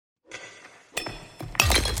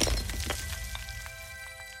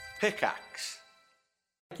Pickaxe.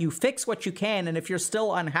 You fix what you can, and if you're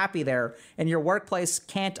still unhappy there and your workplace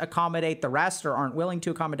can't accommodate the rest or aren't willing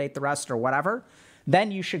to accommodate the rest or whatever,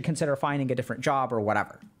 then you should consider finding a different job or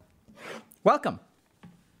whatever. Welcome.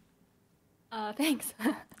 Thanks.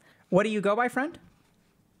 What do you go by, friend?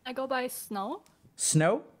 I go by Snow.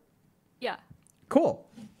 Snow? Yeah. Cool.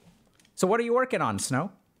 So what are you working on,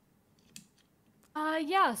 Snow?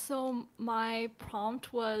 Yeah, so my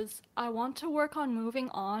prompt was I want to work on moving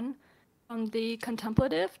on from the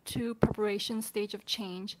contemplative to preparation stage of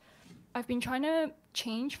change. I've been trying to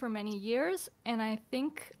change for many years, and I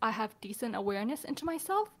think I have decent awareness into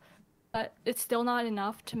myself, but it's still not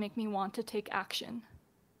enough to make me want to take action.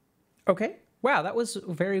 Okay. Wow, that was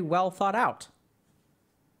very well thought out.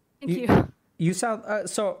 Thank you. You sound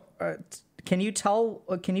can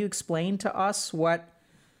you explain to us what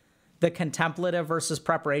the contemplative versus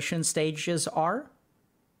preparation stages are?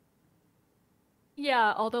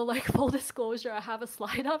 Yeah, although like full disclosure, I have a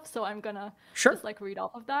slide up, so I'm gonna Sure. just like read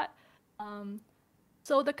off of that.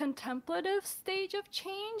 So the contemplative stage of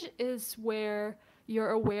change is where you're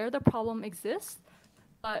aware the problem exists,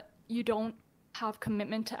 but you don't have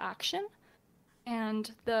commitment to action.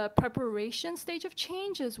 And the preparation stage of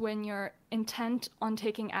change is when you're intent on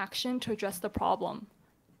taking action to address the problem.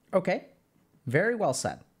 Okay. Very well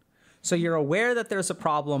said. So you're aware that there's a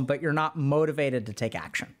problem, but you're not motivated to take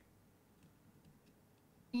action.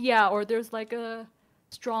 Yeah, or there's like a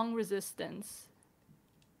strong resistance.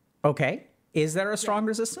 Okay. Is there a strong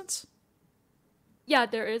resistance? Yeah,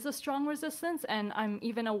 there is a strong resistance, and I'm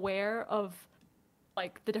even aware of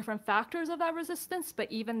like the different factors of that resistance,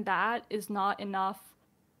 but even that is not enough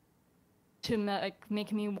to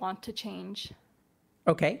make me want to change.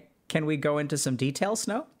 Okay. Can we go into some detail,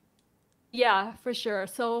 Snow? Yeah, for sure.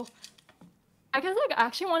 So I guess like I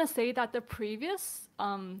actually want to say that the previous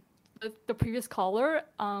the previous caller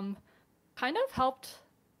kind of helped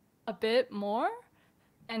a bit more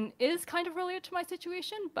and is kind of related to my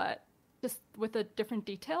situation, but just with a different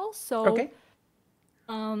detail. So Okay.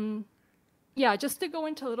 Yeah, just to go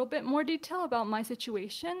into a little bit more detail about my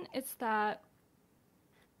situation, it's that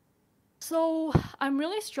so I'm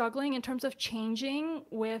really struggling in terms of changing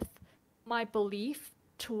with my belief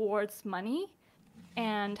towards money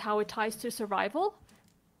and how it ties to survival,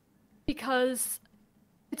 because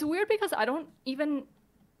it's weird because I didn't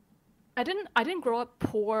grow up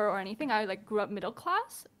poor or anything. I like grew up middle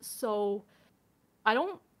class. So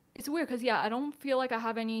it's weird because yeah, I don't feel like I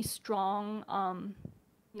have any strong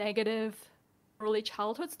negative early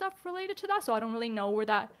childhood stuff related to that. So I don't really know where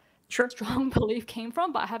that Sure. strong belief came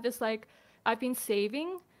from, but I have this like I've been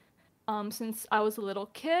saving since I was a little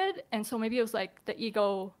kid, and so maybe it was like the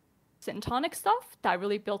ego syntonic stuff that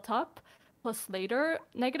really built up, plus later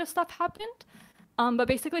negative stuff happened. But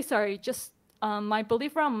basically, sorry, just my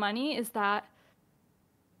belief around money is that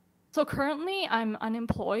so currently I'm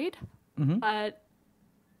unemployed, but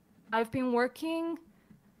I've been working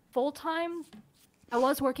full time. I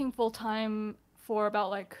was working full time for about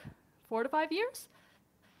like 4 to 5 years.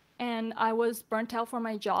 And I was burnt out from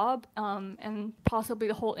my job and possibly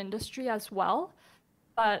the whole industry as well.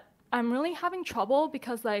 But I'm really having trouble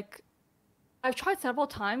because like I've tried several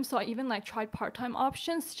times. So I even like tried part-time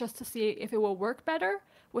options just to see if it will work better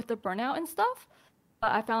with the burnout and stuff.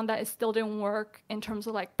 But I found that it still didn't work in terms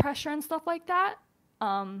of like pressure and stuff like that.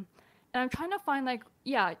 And I'm trying to find like,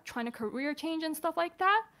 yeah, trying to career change and stuff like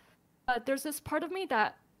that. But there's this part of me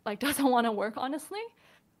that like doesn't want to work, honestly.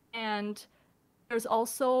 And there's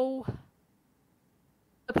also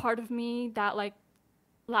a part of me that like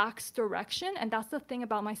lacks direction, and that's the thing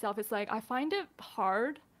about myself. It's like I find it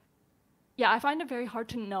hard. Yeah, I find it very hard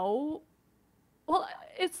to know. Well,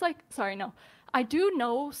 it's like, sorry, no. I do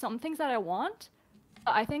know some things that I want,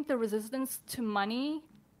 but I think the resistance to money,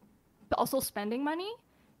 but also spending money,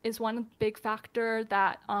 is one big factor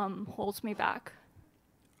that holds me back.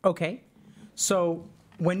 Okay. So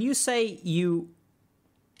when you say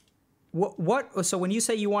so when you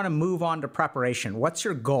say you want to move on to preparation, what's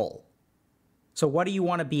your goal? So what do you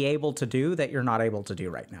want to be able to do that you're not able to do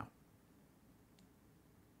right now?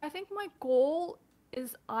 I think my goal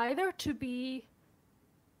is either to be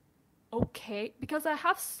okay, because I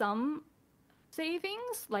have some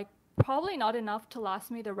savings, like probably not enough to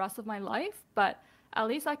last me the rest of my life, but at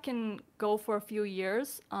least I can go for a few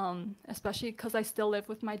years, especially because I still live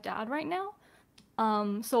with my dad right now.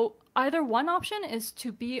 So either one option is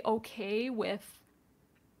to be okay with,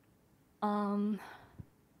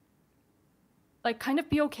 like kind of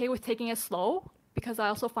be okay with taking it slow, because I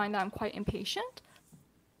also find that I'm quite impatient.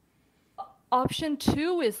 Option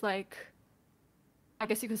two is like, I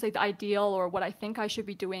guess you could say the ideal or what I think I should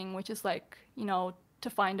be doing, which is like, to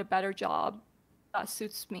find a better job that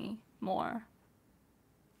suits me more.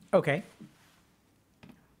 Okay.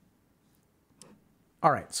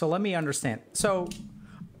 All right. So let me understand. So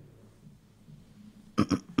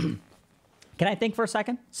can I think for a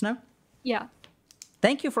second, Snow? Yeah.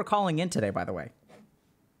 Thank you for calling in today, by the way.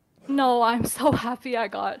 No, I'm so happy I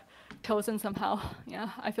got chosen somehow. Yeah,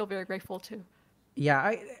 I feel very grateful too.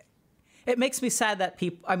 Yeah, it makes me sad that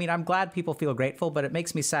people, I mean, I'm glad people feel grateful, but it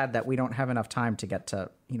makes me sad that we don't have enough time to get to,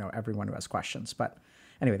 everyone who has questions. But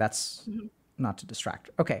anyway, that's not to distract.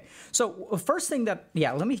 Okay. So first thing let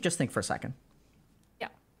me just think for a second. Yeah.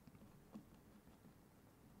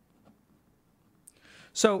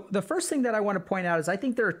 So the first thing that I want to point out is I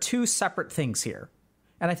think there are two separate things here.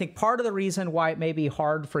 And I think part of the reason why it may be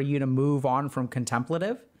hard for you to move on from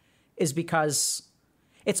contemplative is because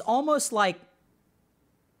it's almost like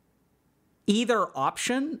either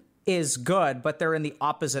option is good, but they're in the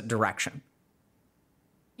opposite direction.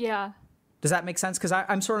 Yeah. Does that make sense? Because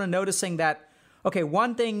I'm sort of noticing that, okay,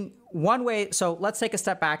 one way, so let's take a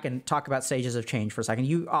step back and talk about stages of change for a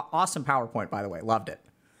second. Awesome PowerPoint, by the way, loved it.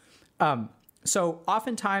 So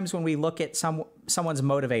oftentimes when we look at someone's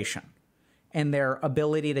motivation and their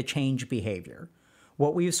ability to change behavior,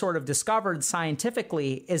 what we've sort of discovered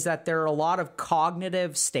scientifically is that there are a lot of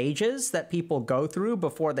cognitive stages that people go through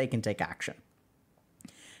before they can take action.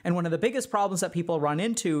 And one of the biggest problems that people run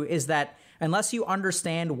into is that unless you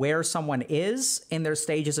understand where someone is in their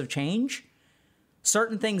stages of change,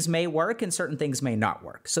 certain things may work and certain things may not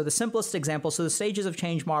work. So the simplest example, so the stages of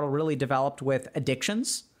change model really developed with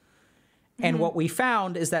addictions. And what we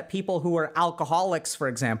found is that people who are alcoholics, for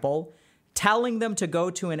example, telling them to go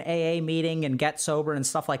to an AA meeting and get sober and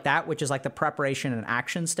stuff like that, which is like the preparation and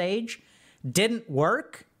action stage, didn't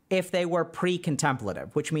work if they were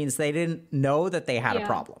pre-contemplative, which means they didn't know that they had a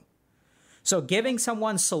problem. So giving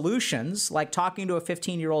someone solutions, like talking to a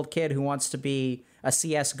 15-year-old kid who wants to be a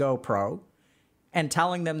CSGO pro and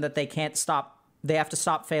telling them that they have to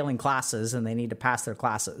stop failing classes and they need to pass their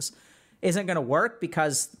classes, isn't going to work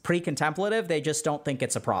because pre-contemplative, they just don't think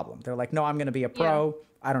it's a problem. They're like, no, I'm going to be a pro.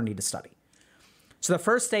 I don't need to study. So the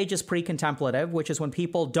first stage is pre-contemplative, which is when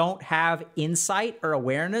people don't have insight or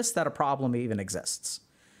awareness that a problem even exists.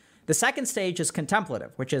 The second stage is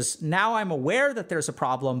contemplative, which is now I'm aware that there's a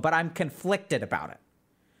problem, but I'm conflicted about it.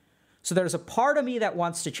 So there's a part of me that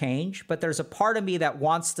wants to change, but there's a part of me that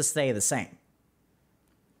wants to stay the same.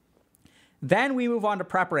 Then we move on to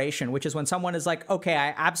preparation, which is when someone is like, okay,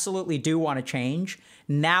 I absolutely do want to change.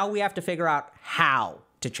 Now we have to figure out how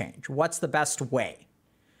to change. What's the best way?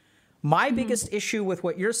 My biggest issue with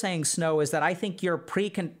what you're saying, Snow, is that I think you're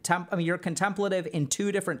you're contemplative in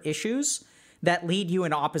two different issues that lead you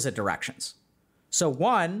in opposite directions. So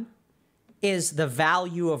one is the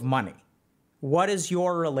value of money. What is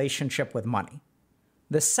your relationship with money?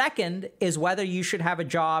 The second is whether you should have a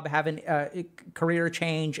job, have a career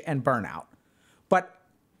change, and burnout. But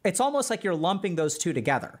it's almost like you're lumping those two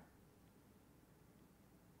together.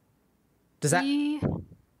 Does that?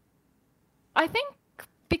 I think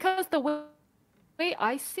because the way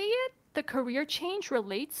I see it, the career change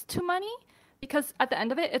relates to money because at the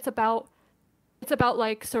end of it, it's about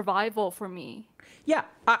like survival for me. Yeah,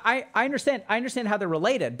 I understand. I understand how they're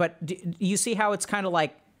related, but do you see how it's kind of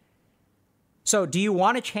like, so do you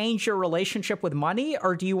want to change your relationship with money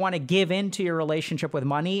or do you want to give into your relationship with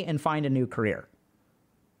money and find a new career?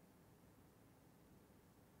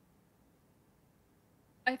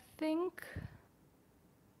 I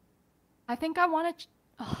think I want to.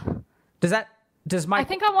 I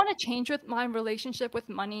think I want to change with my relationship with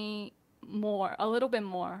money a little bit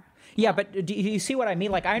more. Yeah, but do you see what I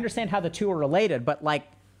mean? Like, I understand how the two are related, but like,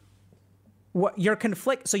 what your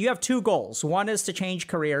conflict. So you have two goals. One is to change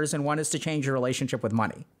careers, and one is to change your relationship with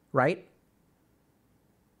money, right?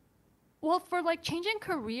 Well, for like changing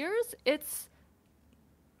careers, it's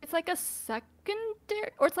like a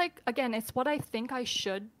secondary, or it's like again, it's what I think I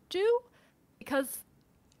should do, because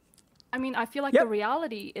I mean, I feel like the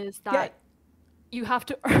reality is that you have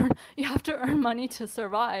to earn money to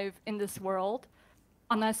survive in this world,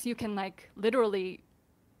 unless you can like literally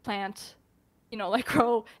plant, like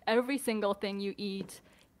grow every single thing you eat,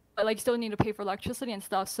 but like you still need to pay for electricity and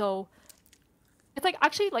stuff. So it's like,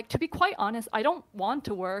 actually, like, to be quite honest, I don't want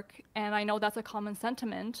to work, and I know that's a common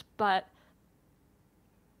sentiment, but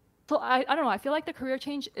so I don't know, I feel like the career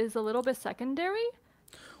change is a little bit secondary.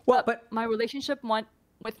 Well, but my relationship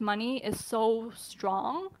with money is so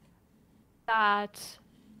strong that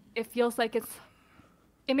it feels like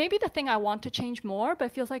it may be the thing I want to change more, but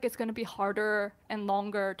it feels like it's going to be harder and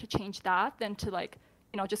longer to change that than to like,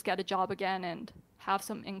 just get a job again and have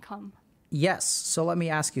some income. Yes. So let me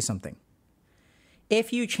ask you something.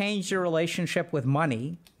 If you changed your relationship with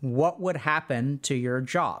money, what would happen to your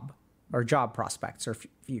job or job prospects or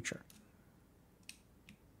future?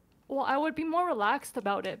 Well, I would be more relaxed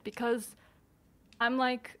about it because I'm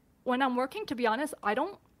like, when I'm working, to be honest, I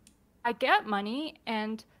get money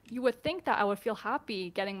and you would think that I would feel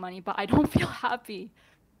happy getting money, but I don't feel happy.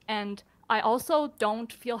 And I also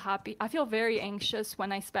don't feel happy. I feel very anxious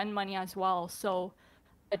when I spend money as well. So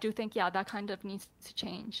I do think, yeah, that kind of needs to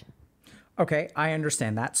change. Okay, I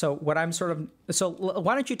understand that. So why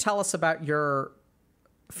don't you tell us about your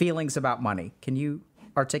feelings about money? Can you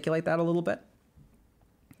articulate that a little bit?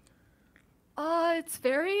 It's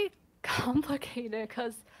very complicated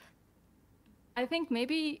because I think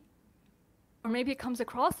maybe it comes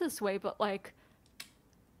across this way, but like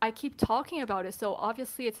I keep talking about it, so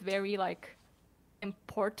obviously it's very like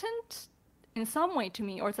important in some way to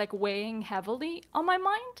me, or it's like weighing heavily on my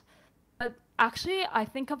mind. But actually, I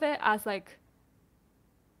think of it as like,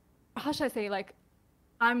 how should I say, like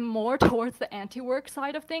I'm more towards the anti-work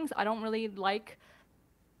side of things. I don't really like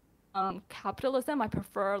capitalism. I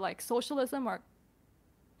prefer like socialism or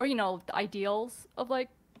the ideals of like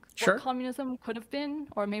what Sure. communism could have been,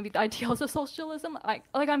 or maybe the ideals of socialism.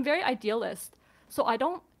 I'm very idealist, so I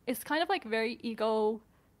don't. It's kind of like very ego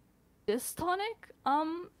dystonic.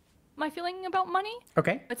 My feeling about money.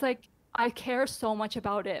 Okay. It's like I care so much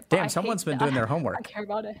about it, but Damn, I someone's hate been that doing their I homework. care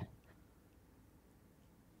about it.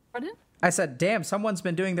 Pardon? I said, damn, someone's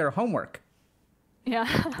been doing their homework.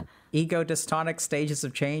 Yeah. Ego dystonic stages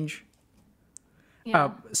of change.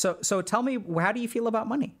 Yeah. So tell me, how do you feel about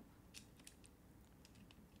money?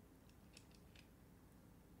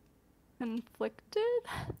 Conflicted.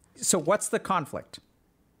 So what's the conflict?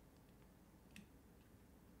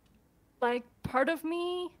 Like part of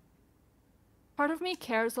me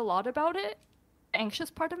cares a lot about it. The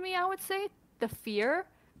anxious part of me, I would say, the fear.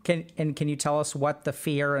 Can you tell us what the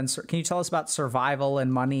fear can you tell us about survival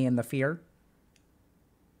and money and the fear?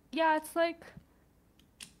 Yeah, it's like,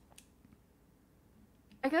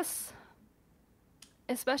 I guess,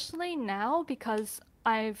 especially now because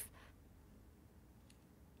I've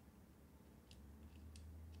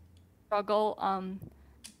struggled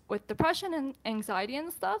with depression and anxiety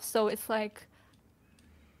and stuff. So it's like,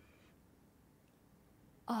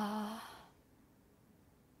 wait, I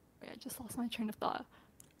just lost my train of thought.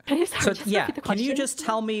 Can you So just yeah, repeat the can you question? just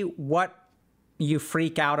tell me what you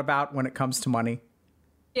freak out about when it comes to money?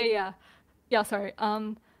 Yeah, sorry.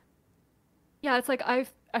 Yeah, it's like I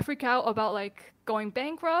freak out about like going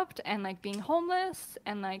bankrupt and like being homeless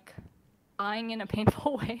and like dying in a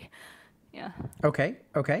painful way. Yeah. Okay,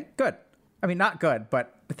 good. I mean, not good,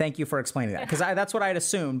 but thank you for explaining that because that's what I'd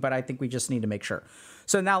assumed, but I think we just need to make sure.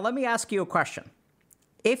 So now let me ask you a question.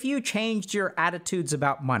 If you changed your attitudes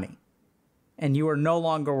about money and you are no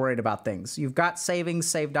longer worried about things, you've got savings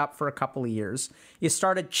saved up for a couple of years, you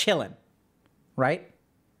started chilling, right?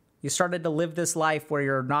 You started to live this life where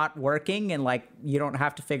you're not working and like you don't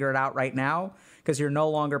have to figure it out right now because you're no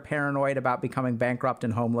longer paranoid about becoming bankrupt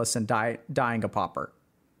and homeless and dying a pauper.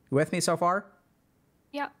 You with me so far?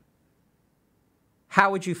 Yeah.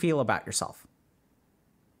 How would you feel about yourself?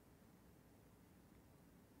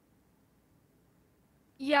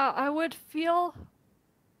 Yeah, I would feel,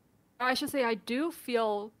 or I should say I do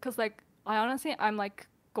feel, because like I'm like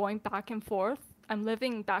going back and forth. I'm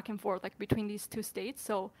living back and forth like between these two states.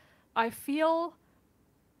 So I feel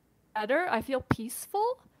better. I feel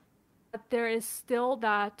peaceful, but there is still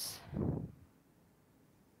that, I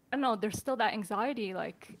don't know, there's still that anxiety,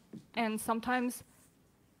 like, and sometimes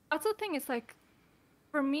that's the thing. It's like,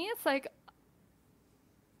 for me, it's like,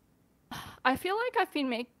 I feel like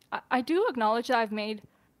I do acknowledge that I've made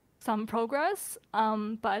some progress,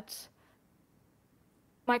 but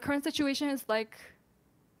my current situation is like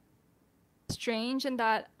strange in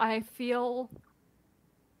that I feel,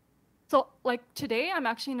 so like today I'm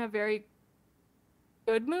actually in a very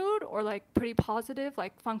good mood or like pretty positive,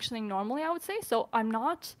 like functioning normally, I would say. So I'm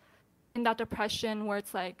not in that depression where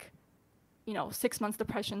it's like, 6 months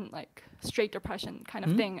depression, like straight depression kind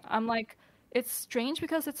of thing. I'm like, it's strange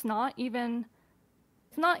because it's not even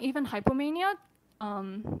hypomania.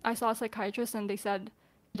 I saw a psychiatrist and they said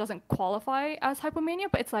it doesn't qualify as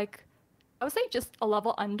hypomania, but it's like, I would say just a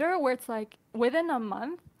level under, where it's like within a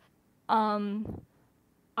month, I'm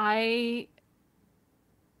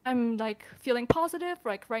like feeling positive.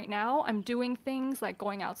 Like right now, I'm doing things like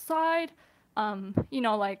going outside,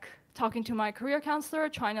 like talking to my career counselor,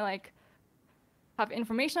 trying to like have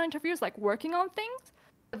information interviews, like working on things.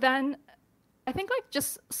 But then I think like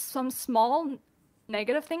just some small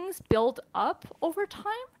negative things build up over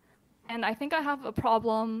time. And I think I have a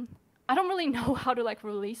problem. I don't really know how to like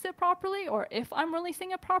release it properly or if I'm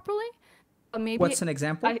releasing it properly. But maybe What's an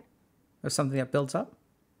example I of something that builds up?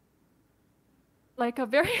 like a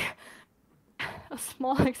very a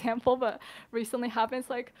small example, but recently happens.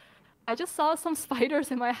 Like, I just saw some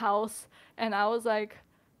spiders in my house, and I was like,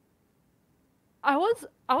 I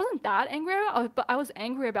wasn't that angry about it, but I was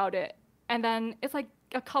angry about it. And then it's like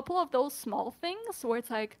a couple of those small things where it's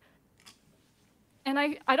like, and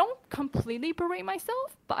I don't completely berate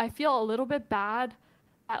myself, but I feel a little bit bad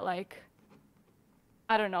at like,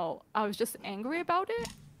 I don't know, I was just angry about it.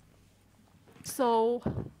 So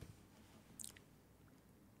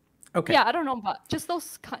Okay. yeah, I don't know, but just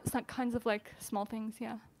those kinds of like small things,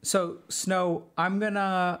 yeah. So Snow, I'm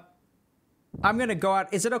gonna go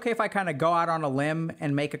out. Is it okay if I kind of go out on a limb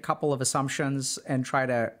and make a couple of assumptions and try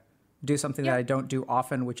to do something that Yeah. I don't do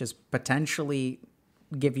often, which is potentially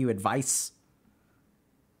give you advice?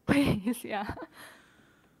 Please, yeah.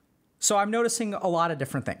 So I'm noticing a lot of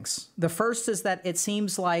different things. The first is that it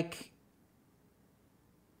seems like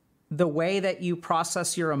the way that you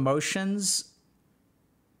process your emotions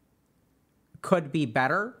could be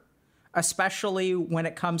better, especially when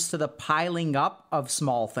it comes to the piling up of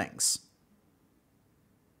small things.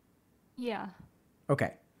 Yeah.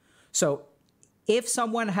 Okay. So if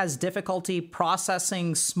someone has difficulty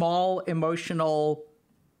processing small emotional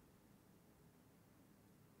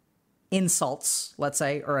insults, let's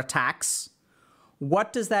say, or attacks,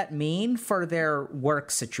 what does that mean for their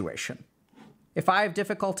work situation? If I have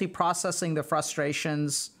difficulty processing the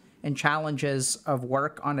frustrations and challenges of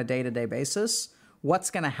work on a day-to-day basis,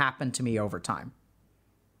 what's going to happen to me over time?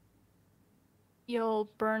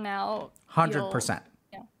 You'll burn out. 100%.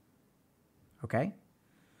 Yeah. Okay?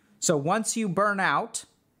 So once you burn out,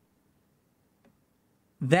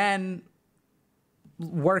 then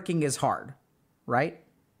working is hard, right?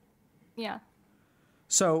 Yeah.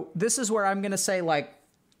 So this is where I'm going to say, like,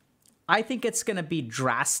 I think it's going to be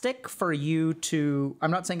drastic for you to,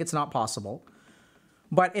 I'm not saying it's not possible,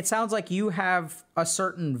 but it sounds like you have a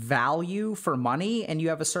certain value for money and you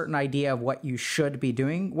have a certain idea of what you should be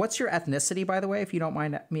doing. What's your ethnicity, by the way, if you don't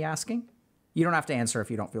mind me asking? You don't have to answer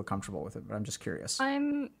if you don't feel comfortable with it, but I'm just curious.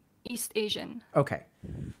 I'm East Asian. Okay.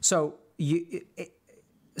 So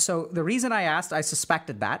so the reason I asked, I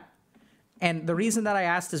suspected that. And the reason that I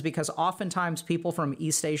asked is because oftentimes people from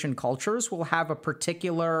East Asian cultures will have a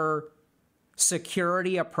particular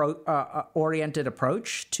security oriented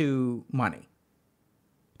approach to money.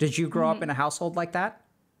 Did you grow up in a household like that?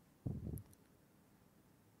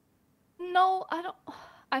 No, I don't.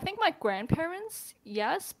 I think my grandparents,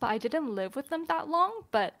 yes, but I didn't live with them that long.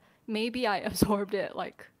 But maybe I absorbed it,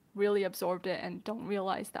 like really absorbed it, and don't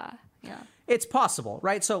realize that. Yeah. It's possible,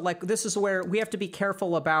 right? So, like, this is where we have to be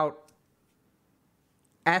careful about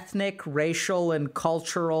ethnic, racial, and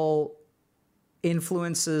cultural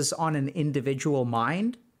influences on an individual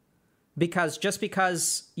mind. Because just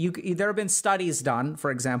because there have been studies done,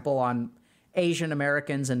 for example, on Asian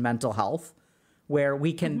Americans and mental health, where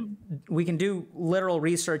we can do literal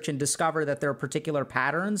research and discover that there are particular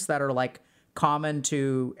patterns that are like common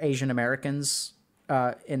to Asian Americans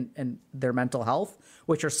in their mental health,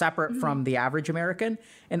 which are separate from the average American.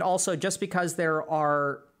 And also, just because there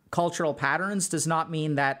are cultural patterns does not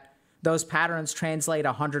mean that those patterns translate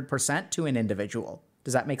 100% to an individual.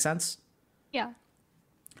 Does that make sense? Yeah.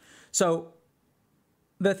 So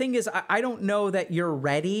the thing is, I don't know that you're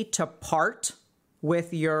ready to part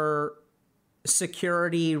with your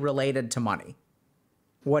security related to money.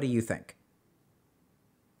 What do you think?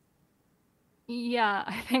 Yeah,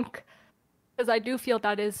 I think because I do feel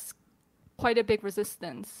that is quite a big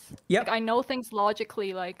resistance. Yep. Like, I know things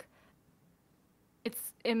logically, like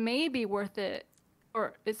it may be worth it,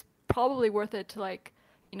 or it's probably worth it to like,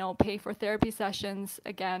 pay for therapy sessions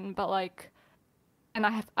again, but like, and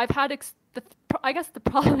I've had I guess the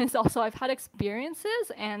problem is also I've had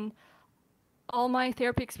experiences, and all my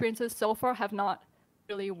therapy experiences so far have not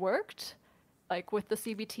really worked, like with the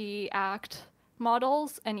CBT ACT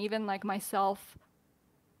models, and even like myself,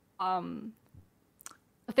 the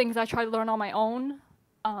things I try to learn on my own.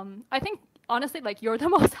 I think honestly, like, you're the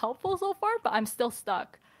most helpful so far, but I'm still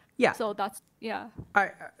stuck. Yeah. So that's, yeah.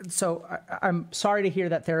 I'm sorry to hear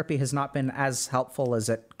that therapy has not been as helpful as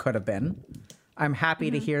it could have been. I'm happy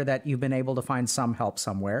to hear that you've been able to find some help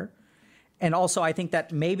somewhere. And also, I think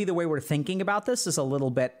that maybe the way we're thinking about this is a little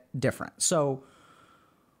bit different. So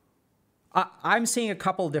I'm seeing a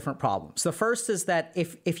couple of different problems. The first is that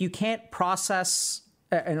if you can't process,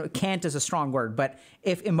 and can't is a strong word, but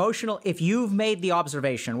if you've made the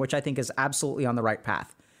observation, which I think is absolutely on the right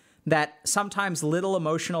path, that sometimes little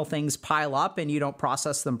emotional things pile up and you don't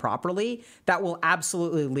process them properly, that will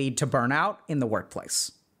absolutely lead to burnout in the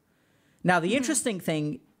workplace. Now, the interesting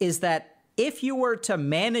thing is that if you were to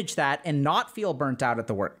manage that and not feel burnt out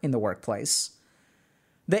in the workplace,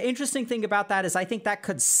 the interesting thing about that is I think that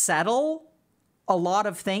could settle a lot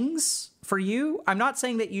of things for you. I'm not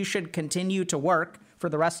saying that you should continue to work for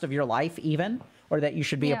the rest of your life even, or that you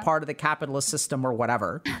should be a part of the capitalist system or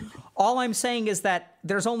whatever. All I'm saying is that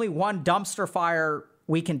there's only one dumpster fire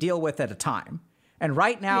we can deal with at a time. And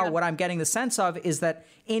right now, what I'm getting the sense of is that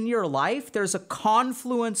in your life, there's a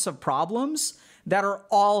confluence of problems that are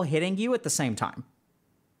all hitting you at the same time.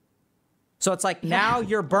 So it's like now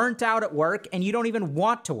you're burnt out at work and you don't even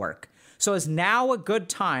want to work. So is now a good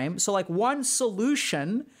time? So like one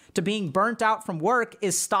solution to being burnt out from work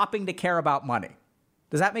is stopping to care about money.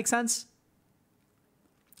 Does that make sense?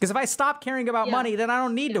 Because if I stop caring about money, then I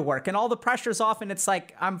don't need to work and all the pressure's off and it's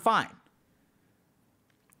like, I'm fine.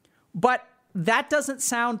 But that doesn't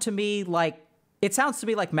sound to me like, it sounds to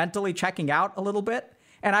me like mentally checking out a little bit.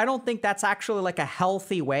 And I don't think that's actually like a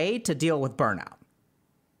healthy way to deal with burnout.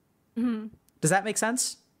 Mm-hmm. Does that make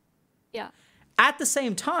sense? Yeah. At the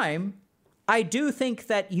same time, I do think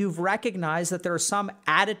that you've recognized that there are some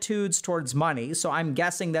attitudes towards money. So I'm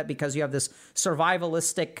guessing that because you have this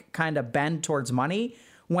survivalistic kind of bend towards money,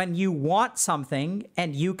 when you want something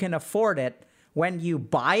and you can afford it, when you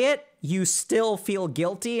buy it, you still feel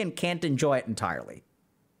guilty and can't enjoy it entirely.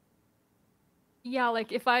 Yeah, like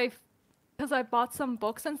because I bought some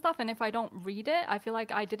books and stuff, and if I don't read it, I feel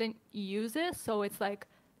like I didn't use it. So it's like,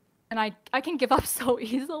 and I can give up so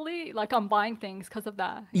easily, like I'm buying things because of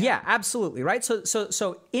that. Yeah, absolutely, right?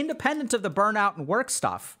 So independent of the burnout and work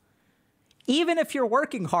stuff, even if you're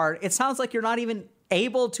working hard, it sounds like you're not even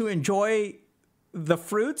able to enjoy the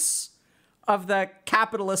fruits of the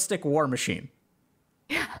capitalistic war machine.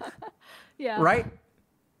 Yeah. Right?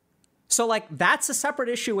 So like that's a separate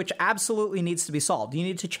issue which absolutely needs to be solved. You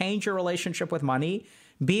need to change your relationship with money,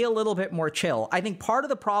 be a little bit more chill. I think part of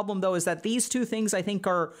the problem though is that these two things I think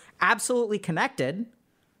are absolutely connected,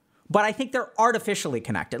 but I think they're artificially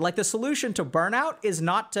connected. Like the solution to burnout is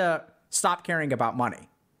not to stop caring about money.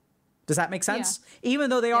 Does that make sense? Yeah. Even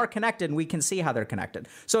though they are connected and we can see how they're connected.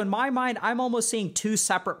 So in my mind, I'm almost seeing two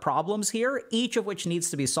separate problems here, each of which needs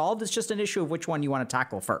to be solved. It's just an issue of which one you want to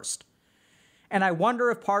tackle first. And I wonder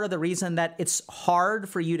if part of the reason that it's hard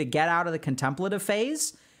for you to get out of the contemplative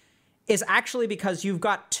phase is actually because you've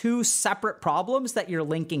got two separate problems that you're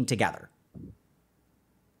linking together.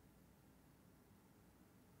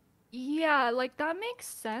 Yeah, like that makes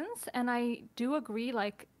sense. And I do agree,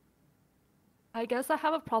 like, I guess I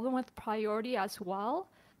have a problem with priority as well.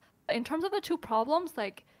 In terms of the two problems,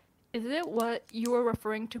 like, is it what you were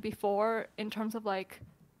referring to before in terms of like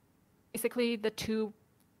basically the two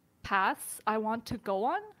paths I want to go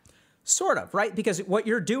on? Sort of, right? Because what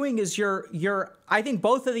you're doing is I think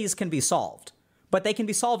both of these can be solved, but they can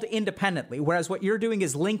be solved independently. Whereas what you're doing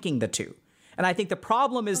is linking the two. And I think the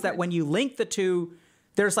problem is that when you link the two,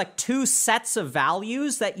 there's like two sets of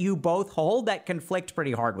values that you both hold that conflict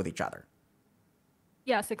pretty hard with each other.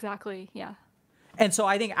 Yes, exactly. Yeah. And so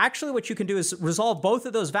I think actually what you can do is resolve both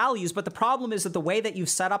of those values. But the problem is that the way that you've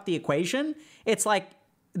set up the equation, it's like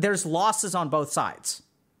there's losses on both sides.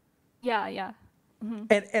 Yeah, yeah. Mm-hmm.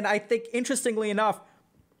 And I think, interestingly enough,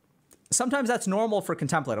 sometimes that's normal for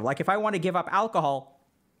contemplative. Like if I want to give up alcohol,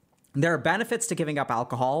 there are benefits to giving up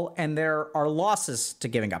alcohol and there are losses to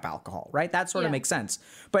giving up alcohol, right? That sort of makes sense.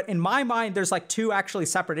 But in my mind, there's like two actually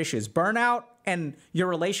separate issues. Burnout and your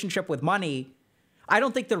relationship with money. I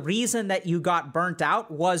don't think the reason that you got burnt out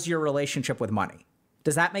was your relationship with money.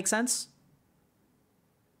 Does that make sense?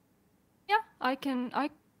 Yeah, I can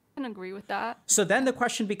agree with that. So then the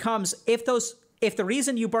question becomes, if the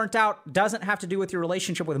reason you burnt out doesn't have to do with your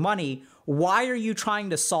relationship with money, why are you trying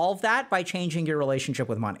to solve that by changing your relationship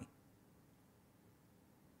with money?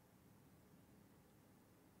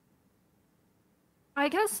 I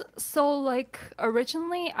guess so. Like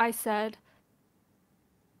originally I said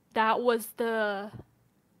that was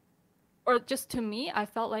or just to me, I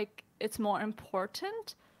felt like it's more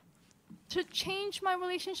important to change my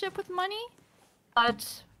relationship with money.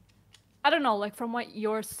 But I don't know, like from what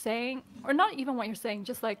you're saying, or not even what you're saying,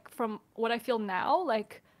 just like from what I feel now,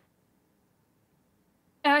 like,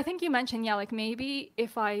 and I think you mentioned, yeah, like maybe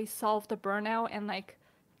if I solve the burnout and like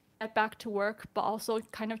get back to work, but also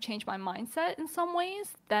kind of change my mindset in some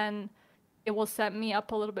ways, then it will set me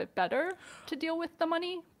up a little bit better to deal with the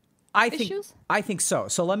money issues. I think so.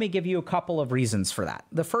 So let me give you a couple of reasons for that.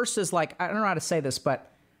 The first is like, I don't know how to say this,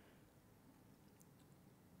 but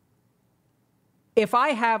if I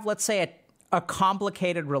have, let's say, a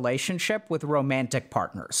complicated relationship with romantic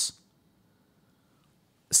partners.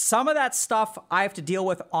 Some of that stuff I have to deal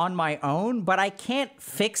with on my own, but I can't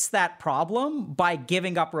fix that problem by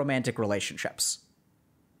giving up romantic relationships.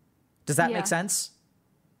 Does that make sense?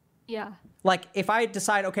 Yeah. Like if I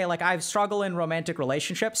decide, okay, like I've struggled in romantic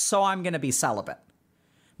relationships, so I'm going to be celibate.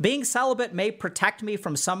 Being celibate may protect me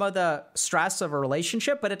from some of the stress of a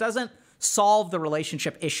relationship, but it doesn't solve the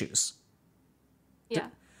relationship issues. Yeah.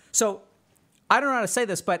 So I don't know how to say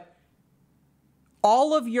this, but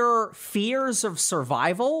all of your fears of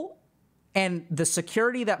survival and the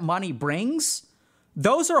security that money brings,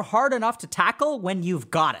 those are hard enough to tackle when you've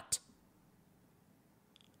got it.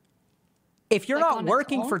 If you're not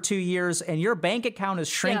working for 2 years and your bank account is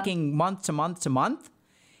shrinking month to month to month,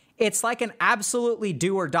 it's like an absolutely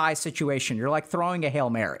do or die situation. You're like throwing a Hail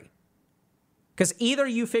Mary. Because either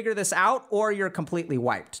you figure this out or you're completely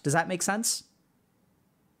wiped. Does that make sense?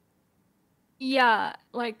 Yeah,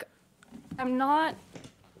 like I'm not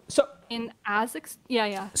so in as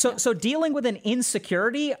So dealing with an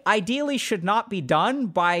insecurity ideally should not be done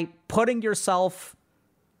by putting yourself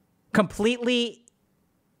completely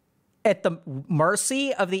at the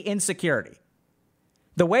mercy of the insecurity.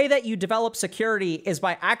 The way that you develop security is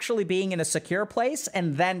by actually being in a secure place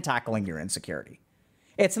and then tackling your insecurity.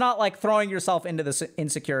 It's not like throwing yourself into the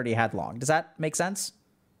insecurity headlong. Does that make sense?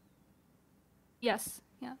 Yes.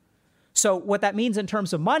 Yeah. So what that means in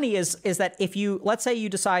terms of money is that if you, let's say you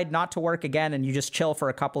decide not to work again and you just chill for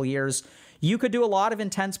a couple years, you could do a lot of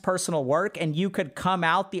intense personal work and you could come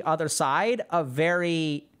out the other side a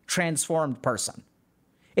very transformed person.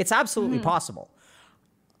 It's absolutely possible.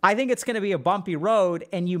 I think it's going to be a bumpy road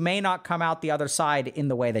and you may not come out the other side in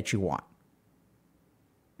the way that you want.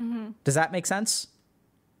 Does that make sense?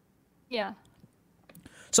 Yeah.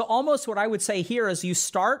 So almost what I would say here is you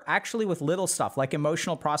start actually with little stuff like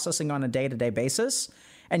emotional processing on a day-to-day basis,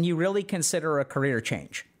 and you really consider a career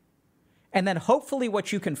change. And then hopefully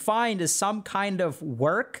what you can find is some kind of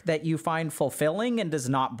work that you find fulfilling and does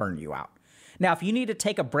not burn you out. Now, if you need to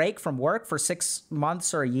take a break from work for 6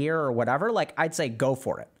 months or a year or whatever, like I'd say go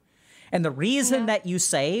for it. And the reason that you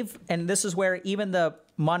save, and this is where even the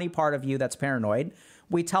money part of you that's paranoid,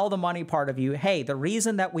 we tell the money part of you, hey, the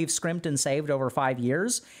reason that we've scrimped and saved over 5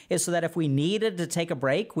 years is so that if we needed to take a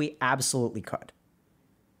break, we absolutely could.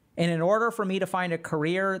 And in order for me to find a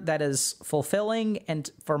career that is fulfilling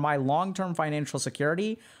and for my long-term financial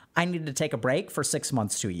security, I need to take a break for 6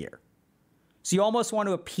 months to a year. So you almost want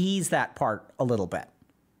to appease that part a little bit.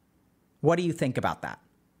 What do you think about that?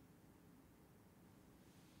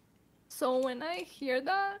 So when I hear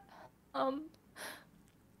that,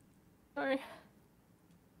 sorry.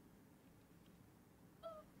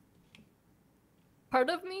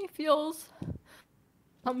 Part of me feels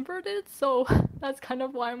comforted, so that's kind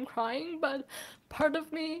of why I'm crying, but part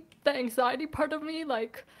of me, the anxiety part of me,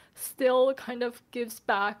 like, still kind of gives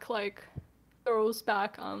back, like, throws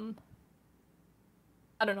back, I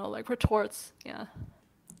don't know, like retorts. Yeah.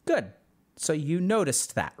 Good. So you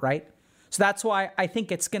noticed that, right? So that's why I think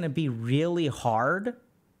it's going to be really hard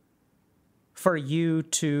for you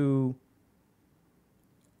to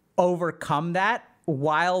overcome that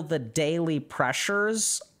while the daily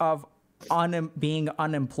pressures of being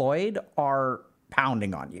unemployed are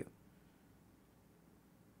pounding on you.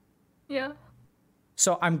 Yeah.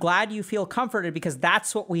 So I'm glad you feel comforted because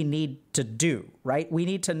that's what we need to do, right? We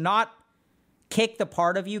need to not kick the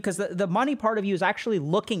part of you because the money part of you is actually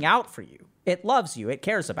looking out for you. It loves you. It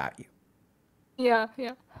cares about you. Yeah,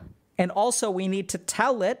 yeah. And also we need to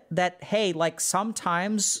tell it that, hey, like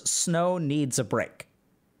sometimes Snow needs a break.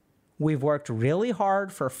 We've worked really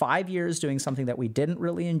hard for 5 years doing something that we didn't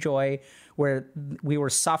really enjoy, where we were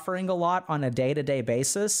suffering a lot on a day-to-day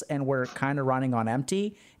basis, and we're kind of running on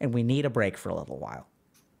empty, and we need a break for a little while.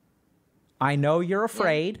 I know you're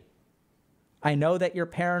afraid. Yeah. I know that you're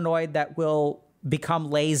paranoid that we'll become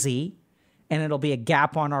lazy, and it'll be a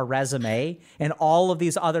gap on our resume, and all of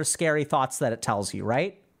these other scary thoughts that it tells you,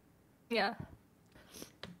 right? Yeah.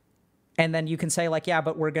 And then you can say like, yeah,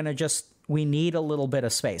 but we need a little bit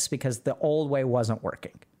of space because the old way wasn't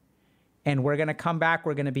working. And we're going to come back.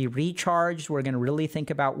 We're going to be recharged. We're going to really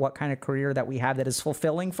think about what kind of career that we have that is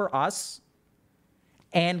fulfilling for us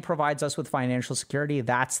and provides us with financial security.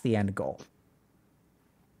 That's the end goal.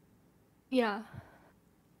 Yeah.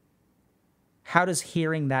 How does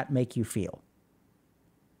hearing that make you feel?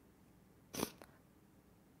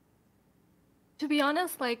 To be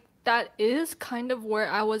honest, like that is kind of where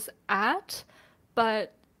I was at,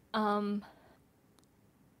 but I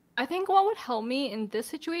think what would help me in this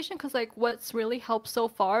situation, because like what's really helped so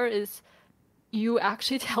far is you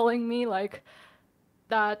actually telling me like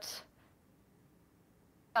that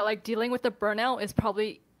that, like dealing with the burnout is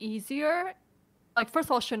probably easier. Like first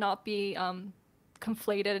of all, should not be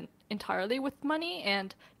conflated entirely with money,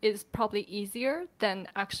 and is probably easier than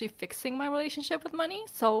actually fixing my relationship with money.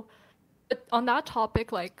 So but on that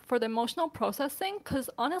topic, like for the emotional processing, because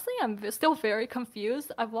honestly, still very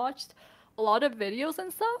confused. I've watched a lot of videos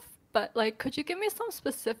and stuff, but like, could you give me some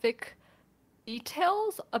specific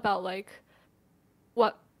details about like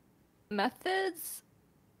what methods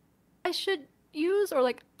I should use? Or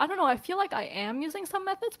like, I don't know, I feel like I am using some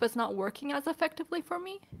methods, but it's not working as effectively for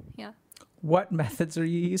me. Yeah. What methods are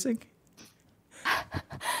you using?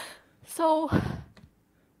 So,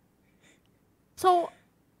 so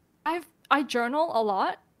I journal a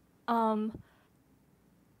lot. Um,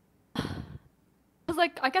 'Cause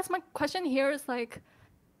like I guess my question here is like,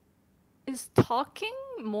 is talking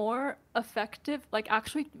more effective, like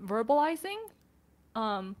actually verbalizing,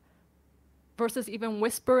 um, versus even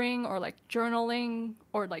whispering or like journaling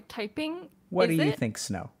or like typing? What do Is you it? think,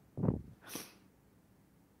 Snow?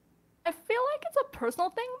 I feel like it's a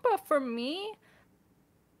personal thing, but for me,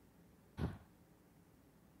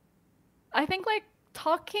 I think like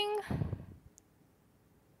talking,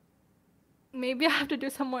 maybe I have to do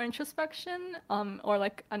some more introspection, or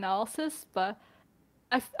like analysis, but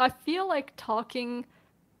I feel like talking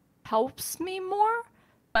helps me more,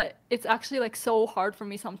 but it's actually like so hard for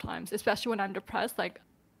me sometimes, especially when I'm depressed. Like,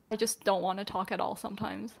 I just don't want to talk at all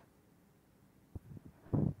sometimes.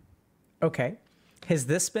 Okay. Has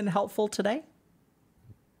this been helpful today?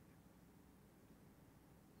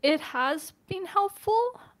 It has been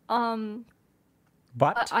helpful.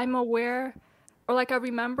 But I'm aware, or like I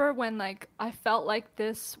remember when like I felt like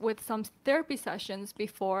this with some therapy sessions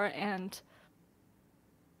before, and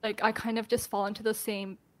like I kind of just fall into the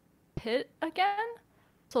same pit again.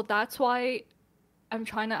 So that's why I'm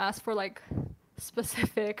trying to ask for like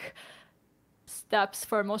specific steps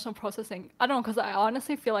for emotional processing. I don't know, because I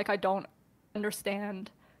honestly feel like I don't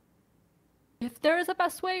understand if there is a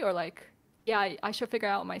best way, or like, yeah, I should figure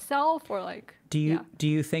out myself, or like, do you yeah. do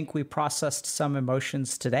you think we processed some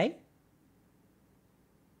emotions today?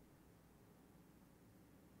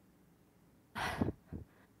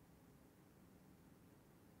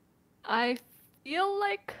 I feel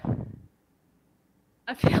like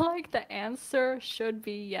I feel like the answer should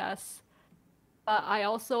be yes, but I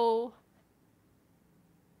also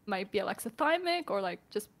might be alexithymic or like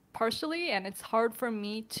just partially, and it's hard for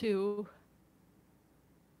me to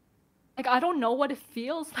like I don't know what it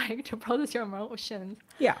feels like to process your emotions.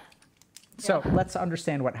 Yeah. So Yeah. let's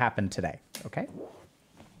understand what happened today, okay?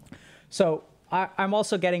 So I'm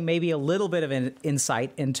also getting maybe a little bit of an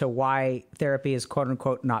insight into why therapy has quote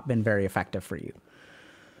unquote not been very effective for you.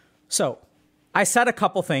 So I said a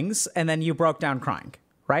couple things and then you broke down crying,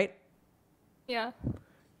 right? Yeah.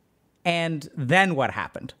 And then what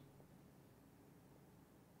happened?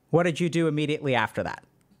 What did you do immediately after that?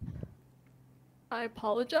 I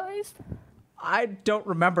apologized. I don't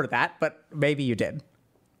remember that, but maybe you did.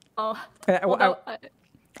 Oh, Uh, well,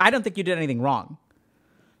 I don't think you did anything wrong.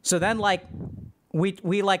 So then, like, we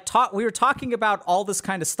were talking about all this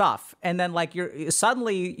kind of stuff, and then like you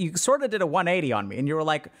sort of did a 180 on me, and you were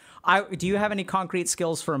like, do you have any concrete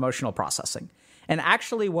skills for emotional processing? And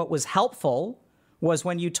actually, what was helpful was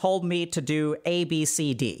when you told me to do A, B,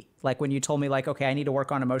 C, D. Like when you told me like, okay, I need to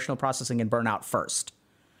work on emotional processing and burnout first.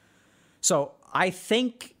 So I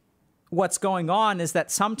think what's going on is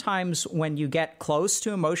that sometimes when you get close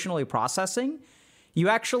to emotionally processing, you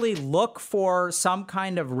actually look for some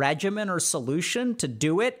kind of regimen or solution to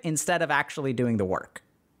do it instead of actually doing the work.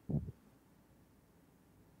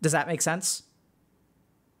 Does that make sense?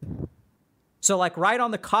 So like right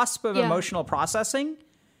on the cusp of emotional processing,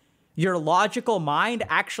 your logical mind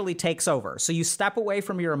actually takes over. So you step away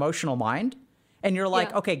from your emotional mind and you're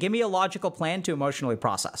like, okay, give me a logical plan to emotionally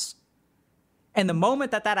process. And the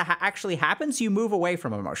moment that actually happens, you move away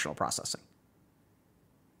from emotional processing.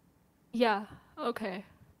 yeah. Okay.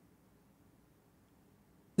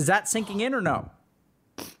 Is that sinking in or no?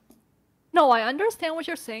 No, I understand what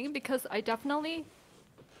you're saying, because I definitely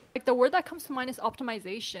like the word that comes to mind is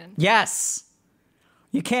optimization. Yes.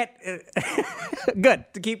 You can't. Good.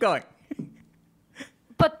 To keep going.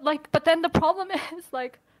 But then the problem is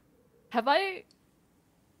like, have I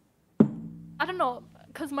don't know,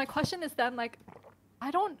 because my question is then like,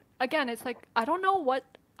 again, it's like, I don't know what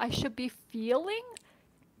I should be feeling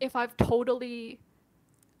if I've totally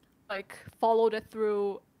like followed it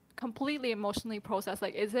through, completely emotionally processed.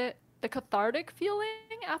 Like, is it the cathartic feeling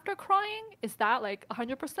after crying? Is that like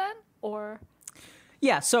 100%, or?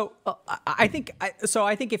 Yeah. So I think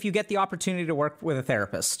if you get the opportunity to work with a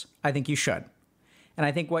therapist, I think you should. And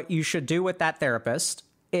I think what you should do with that therapist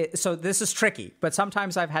so this is tricky, but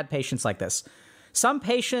sometimes I've had patients like this. Some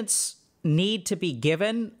patients need to be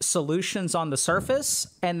given solutions on the surface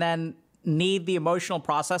and then need the emotional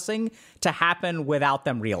processing to happen without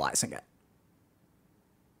them realizing it.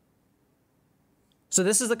 So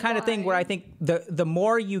this is the kind of thing where I think the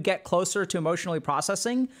more you get closer to emotionally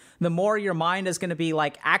processing, the more your mind is going to be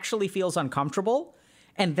like actually feels uncomfortable.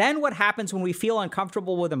 And then what happens when we feel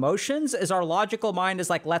uncomfortable with emotions is our logical mind is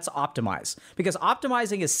like, let's optimize, because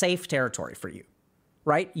optimizing is safe territory for you,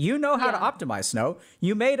 right? You know how to optimize, Snow.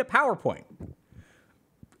 You made a PowerPoint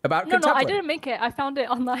about No, I didn't make it. I found it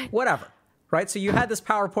online. Whatever, right? So you had this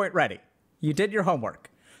PowerPoint ready. You did your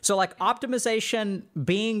homework. So like optimization,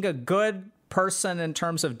 being a good person in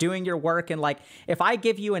terms of doing your work, and like if I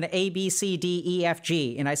give you an A, B, C, D, E, F,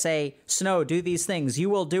 G, and I say, Snow, do these things, you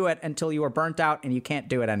will do it until you are burnt out and you can't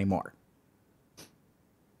do it anymore.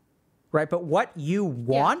 Right? But what you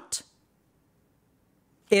want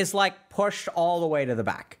is like pushed all the way to the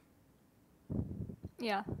back.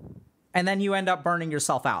 Yeah. And then you end up burning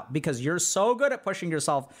yourself out because you're so good at pushing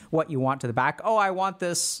yourself what you want to the back. Oh, I want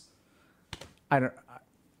this.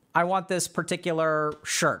 I want this particular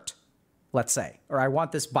shirt, let's say, or I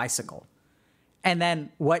want this bicycle. And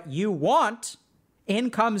then what you want, in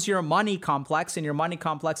comes your money complex, and your money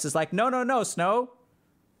complex is like, no, Snow,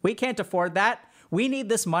 we can't afford that. We need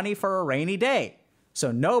this money for a rainy day.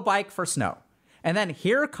 So no bike for Snow. And then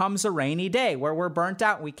here comes a rainy day where we're burnt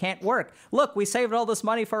out. We can't work. Look, we saved all this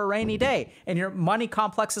money for a rainy day. And your money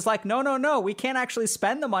complex is like, no, we can't actually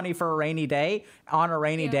spend the money for a rainy day on a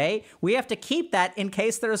rainy day. We have to keep that in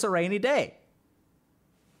case there's a rainy day.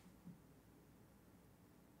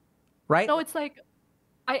 Right? No, it's like,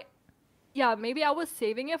 maybe I was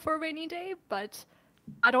saving it for a rainy day, but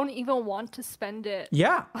I don't even want to spend it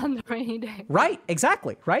on the rainy day. Right,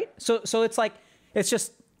 exactly, right? So it's like,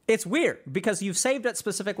 it's weird because you've saved it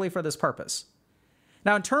specifically for this purpose.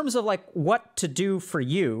 Now, in terms of like what to do for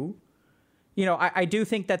you, I do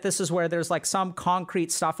think that this is where there's like some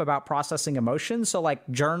concrete stuff about processing emotions. So like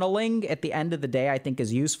journaling at the end of the day, I think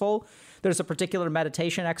is useful. There's a particular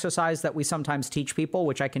meditation exercise that we sometimes teach people,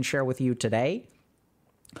 which I can share with you today,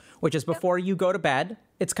 which is before you go to bed.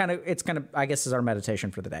 It's kind of, I guess, is our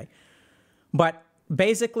meditation for the day. But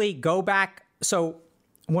basically go back. So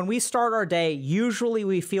when we start our day, usually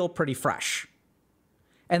we feel pretty fresh.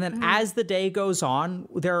 And then as the day goes on,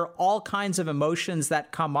 there are all kinds of emotions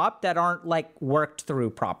that come up that aren't like worked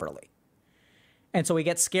through properly. And so we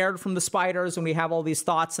get scared from the spiders and we have all these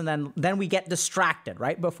thoughts, and then we get distracted,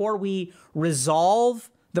 right? Before we resolve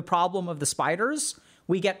the problem of the spiders,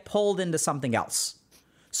 we get pulled into something else.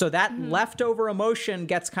 So that leftover emotion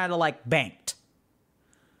gets kind of like banked.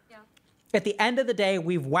 At the end of the day,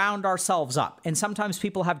 we've wound ourselves up. And sometimes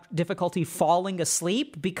people have difficulty falling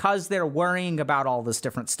asleep because they're worrying about all this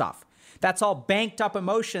different stuff. That's all banked up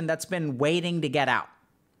emotion that's been waiting to get out.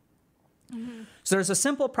 So there's a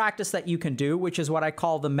simple practice that you can do, which is what I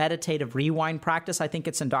call the meditative rewind practice. I think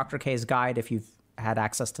it's in Dr. K's guide if you've had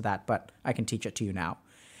access to that, but I can teach it to you now.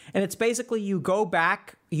 And it's basically you go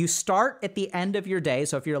back, you start at the end of your day.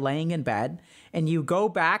 So if you're laying in bed and you go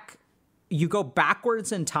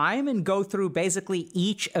backwards in time and go through basically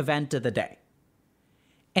each event of the day.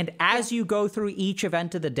 And as you go through each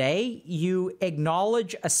event of the day, you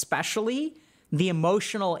acknowledge especially the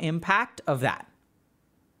emotional impact of that.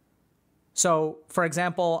 So, for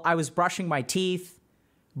example, I was brushing my teeth,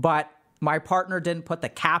 but my partner didn't put the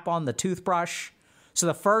cap on the toothbrush. So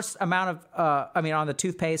the first amount of, on the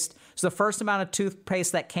toothpaste. So the first amount of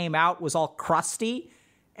toothpaste that came out was all crusty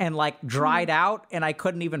and like dried out, and I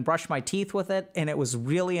couldn't even brush my teeth with it. And it was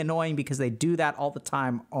really annoying because they do that all the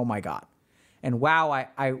time. Oh my God. And wow,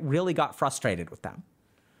 I really got frustrated with them.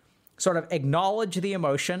 Sort of acknowledge the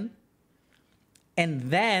emotion and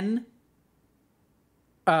then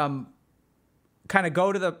kind of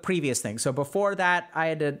go to the previous thing. So before that, I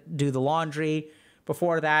had to do the laundry.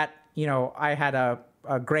 Before that, I had a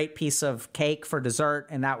great piece of cake for dessert,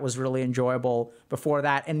 and that was really enjoyable before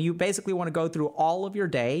that. And you basically want to go through all of your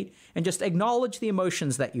day and just acknowledge the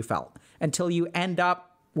emotions that you felt until you end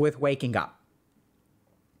up with waking up.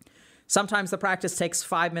 Sometimes the practice takes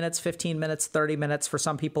 5 minutes, 15 minutes, 30 minutes. For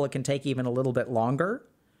some people, it can take even a little bit longer.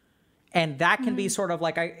 And that can be sort of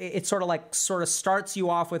like, it sort of starts you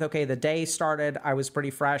off with, okay, the day started, I was pretty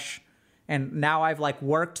fresh. And now I've like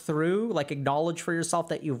worked through, like acknowledge for yourself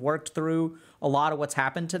that you've worked through a lot of what's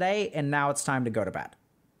happened today. And now it's time to go to bed.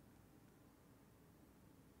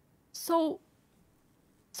 So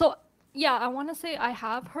yeah, I want to say I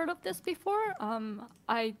have heard of this before.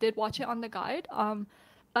 I did watch it on the guide.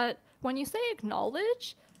 But when you say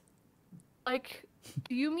acknowledge, like,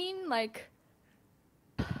 do you mean like,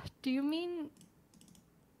 do you mean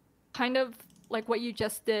kind of like what you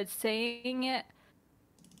just did, saying it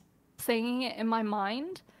in my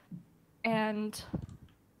mind and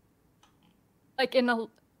like in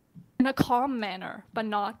a calm manner, but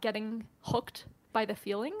not getting hooked by the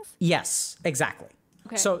feelings? Yes, exactly.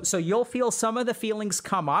 Okay. So you'll feel some of the feelings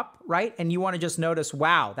come up, right? And you want to just notice,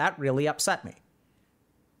 wow, that really upset me.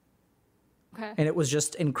 Okay. And it was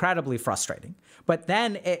just incredibly frustrating. But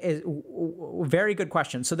then, very good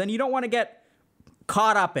question. So then you don't want to get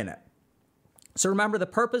caught up in it. So remember, the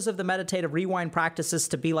purpose of the meditative rewind practice is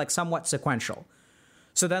to be like somewhat sequential.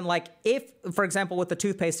 So then, like, if, for example, with the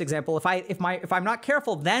toothpaste example, if I'm not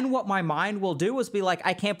careful, then what my mind will do is be like,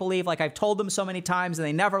 I can't believe, like, I've told them so many times and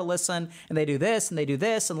they never listen, and they do this and they do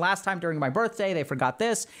this, and last time during my birthday they forgot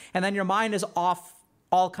this, and then your mind is off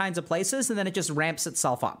all kinds of places, and then it just ramps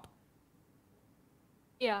itself up.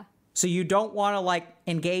 Yeah. So you don't want to like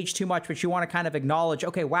engage too much, but you want to kind of acknowledge,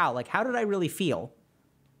 okay, wow, like, how did I really feel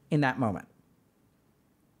in that moment?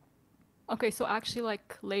 Okay, so actually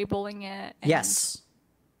like labeling it. Yes.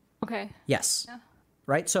 Okay. Yes. Yeah.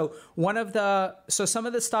 Right. So some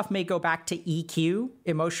of this stuff may go back to EQ,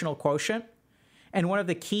 emotional quotient. And one of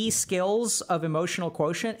the key skills of emotional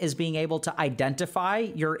quotient is being able to identify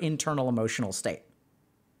your internal emotional state.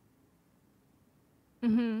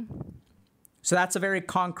 Mm-hmm. So that's a very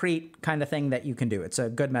concrete kind of thing that you can do. It's a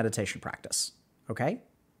good meditation practice. Okay.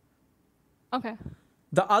 Okay.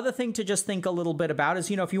 The other thing to just think a little bit about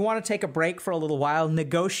is, if you want to take a break for a little while,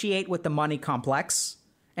 negotiate with the money complex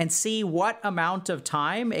and see what amount of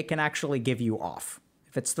time it can actually give you off.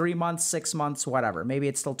 If it's 3 months, 6 months, whatever, maybe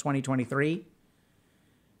it's still 2023.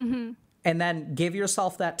 Mm-hmm. And then give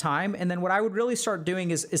yourself that time. And then what I would really start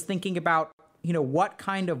doing is thinking about, what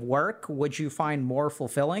kind of work would you find more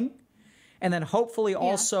fulfilling? And then hopefully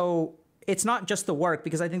also, it's not just the work,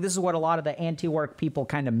 because I think this is what a lot of the anti-work people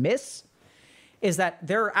kind of miss, is that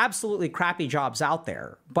there are absolutely crappy jobs out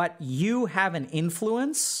there, but you have an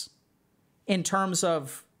influence in terms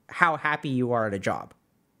of how happy you are at a job.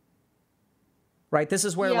 Right? This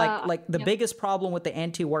is where like the biggest problem with the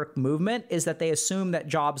anti-work movement is that they assume that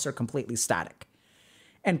jobs are completely static.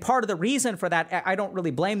 And part of the reason for that, I don't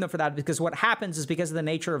really blame them for that, because what happens is because of the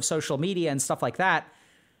nature of social media and stuff like that,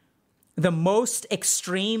 the most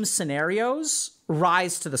extreme scenarios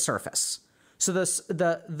rise to the surface. So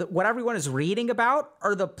what everyone is reading about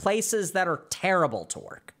are the places that are terrible to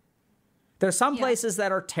work. There's some places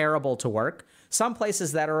that are terrible to work, some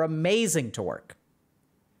places that are amazing to work.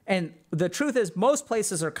 And the truth is, most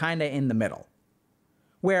places are kind of in the middle,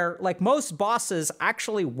 where like most bosses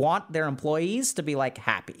actually want their employees to be like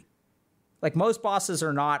happy. Like most bosses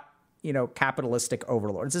are not, capitalistic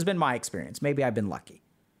overlords. This has been my experience. Maybe I've been lucky.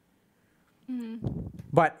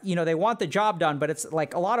 But, they want the job done, but it's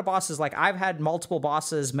like a lot of bosses, like I've had multiple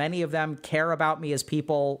bosses, many of them care about me as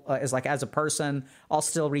people, as a person. I'll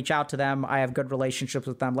still reach out to them. I have good relationships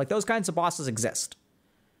with them. Like those kinds of bosses exist.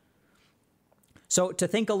 So to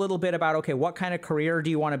think a little bit about, okay, what kind of career do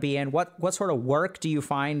you want to be in? What sort of work do you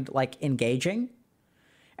find like engaging?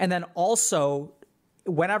 And then also,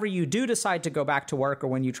 whenever you do decide to go back to work or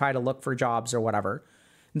when you try to look for jobs or whatever,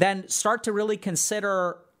 then start to really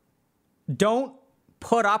consider, don't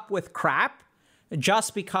put up with crap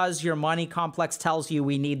just because your money complex tells you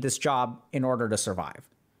we need this job in order to survive,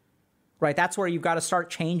 right? That's where you've got to start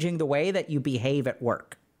changing the way that you behave at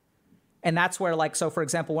work. And that's where, like, so for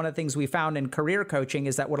example, one of the things we found in career coaching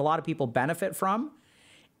is that what a lot of people benefit from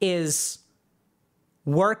is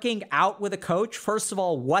working out with a coach, first of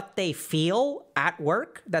all, what they feel at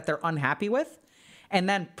work that they're unhappy with, and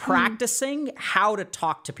then practicing how to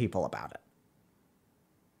talk to people about it.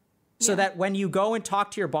 So that when you go and talk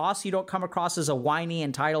to your boss, you don't come across as a whiny,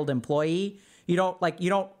 entitled employee. You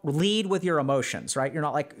don't lead with your emotions, right? You're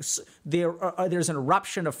not like, there's an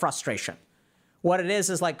eruption of frustration. What it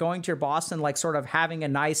is like going to your boss and like sort of having a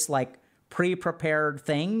nice, like pre-prepared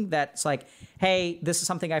thing that's like, hey, this is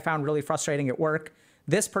something I found really frustrating at work.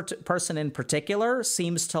 This person in particular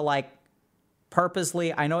seems to like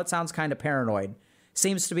purposely, I know it sounds kind of paranoid,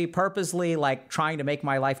 seems to be purposely like trying to make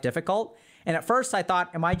my life difficult. And at first I thought,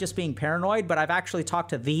 am I just being paranoid? But I've actually talked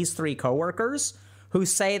to these 3 coworkers who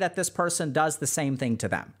say that this person does the same thing to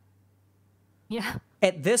them. Yeah.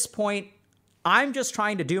 At this point, I'm just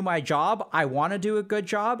trying to do my job. I want to do a good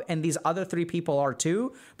job. And these other 3 people are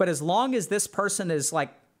too. But as long as this person is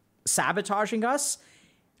like sabotaging us,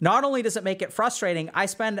 not only does it make it frustrating, I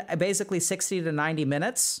spend basically 60 to 90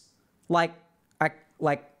 minutes like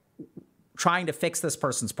trying to fix this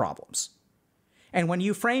person's problems. And when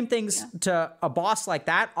you frame things to a boss like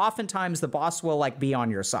that, oftentimes the boss will like be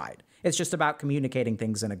on your side. It's just about communicating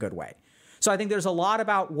things in a good way. So I think there's a lot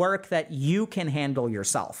about work that you can handle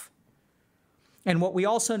yourself. And what we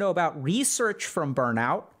also know about research from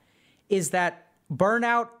burnout is that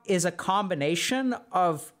burnout is a combination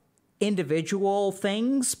of individual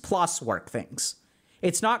things plus work things.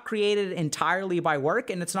 It's not created entirely by work,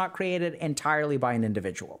 and it's not created entirely by an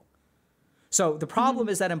individual. So the problem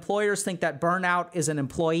is that employers think that burnout is an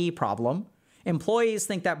employee problem. Employees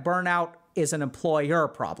think that burnout is an employer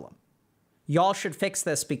problem. Y'all should fix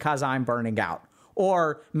this because I'm burning out.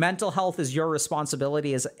 Or mental health is your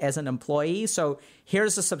responsibility as an employee. So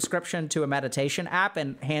here's a subscription to a meditation app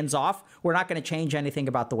and hands off. We're not going to change anything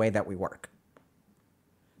about the way that we work.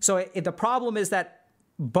 So the problem is that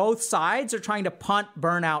both sides are trying to punt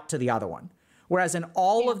burnout to the other one. Whereas in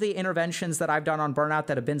all of the interventions that I've done on burnout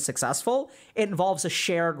that have been successful, it involves a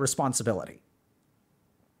shared responsibility.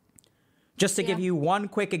 Just to give you one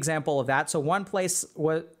quick example of that. So one place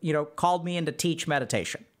called me in to teach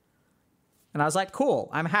meditation. And I was like, cool,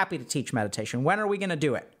 I'm happy to teach meditation. When are we going to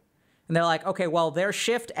do it? And they're like, okay, well, their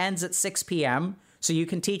shift ends at 6 p.m., so you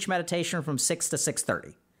can teach meditation from 6 to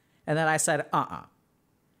 6:30. And then I said,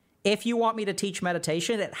 If you want me to teach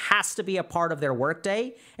meditation, it has to be a part of their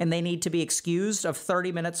workday, and they need to be excused of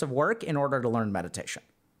 30 minutes of work in order to learn meditation.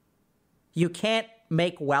 You can't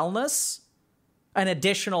make wellness an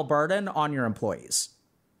additional burden on your employees.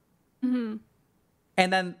 Mm-hmm.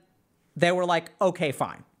 And then they were like, okay,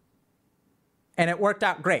 fine. And it worked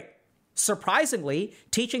out great. Surprisingly,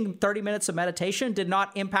 teaching 30 minutes of meditation did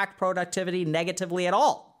not impact productivity negatively at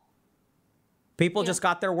all. People just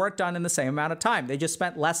got their work done in the same amount of time. They just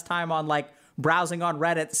spent less time on like browsing on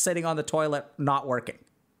Reddit, sitting on the toilet, not working.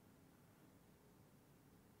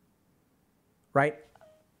 Right?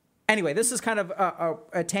 Anyway, this is kind of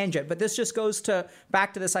a tangent, but this just goes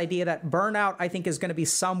back to this idea that burnout, I think, is going to be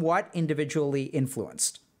somewhat individually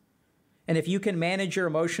influenced. And if you can manage your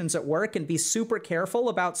emotions at work and be super careful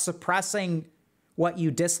about suppressing what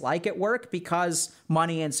you dislike at work because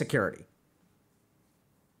money and security.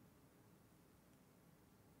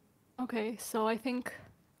 Okay, so I think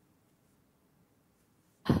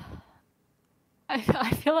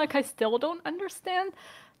I feel like I still don't understand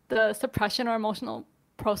the suppression or emotional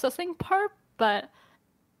processing part, but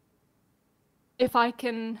if I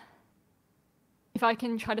can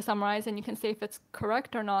try to summarize and you can say if it's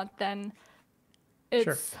correct or not, then it's...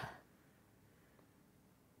 Sure.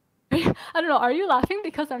 I don't know. Are you laughing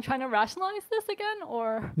because I'm trying to rationalize this again,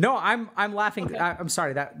 or? No, I'm laughing. Okay. I'm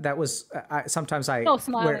sorry. That was sometimes I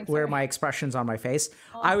smiling, wear my expressions on my face.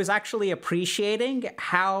 Oh. I was actually appreciating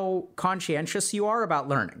how conscientious you are about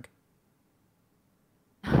learning.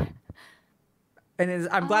 And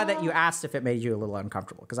I'm glad that you asked if it made you a little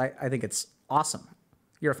uncomfortable, because I think it's awesome.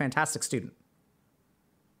 You're a fantastic student.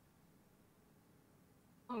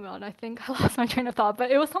 Oh God, I think I lost my train of thought, but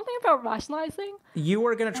it was something about rationalizing. You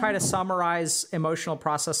were going to try to summarize emotional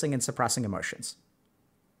processing and suppressing emotions.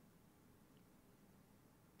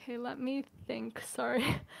 Okay, let me think.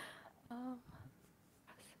 Sorry.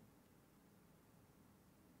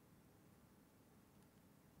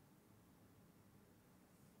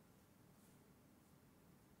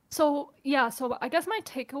 So I guess my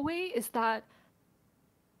takeaway is that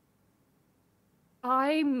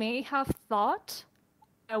I may have thought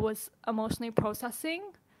I was emotionally processing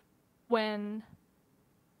when,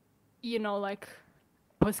 like,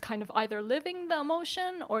 I was kind of either living the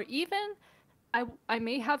emotion, or even I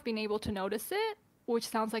may have been able to notice it, which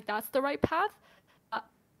sounds like that's the right path.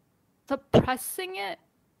 Suppressing it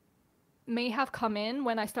may have come in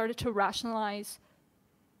when I started to rationalize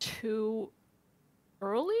too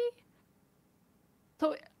early.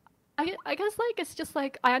 So I guess, like, it's just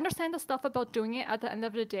like I understand the stuff about doing it at the end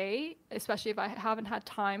of the day, especially if I haven't had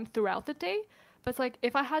time throughout the day. But it's like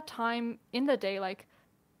if I had time in the day, like,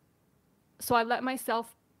 so I let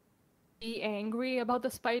myself be angry about the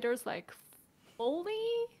spiders, like, fully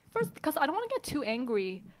first, because I don't want to get too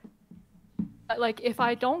angry. But, like, if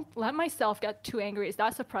I don't let myself get too angry, is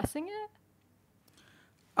that suppressing it?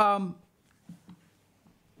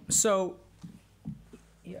 So,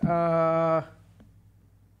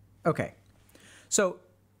 okay. So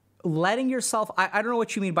letting yourself, I don't know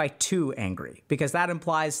what you mean by too angry, because that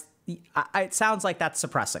implies, it sounds like that's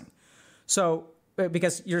suppressing. So,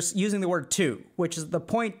 because you're using the word too, which is the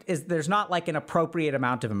point is there's not like an appropriate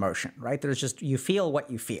amount of emotion, right? There's just, you feel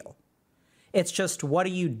what you feel. It's just, what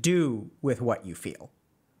do you do with what you feel?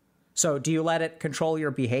 So do you let it control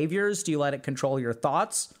your behaviors? Do you let it control your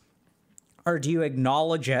thoughts? Or do you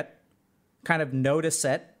acknowledge it, kind of notice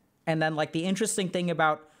it? And then, like, the interesting thing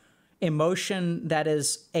about emotion that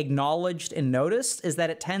is acknowledged and noticed is that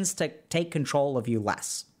it tends to take control of you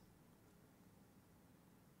less.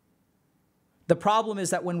 The problem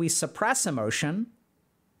is that when we suppress emotion,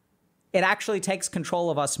 it actually takes control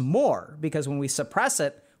of us more, because when we suppress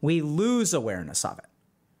it, we lose awareness of it.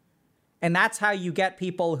 And that's how you get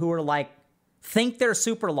people who are like, think they're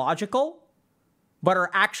super logical, but are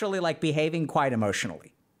actually like behaving quite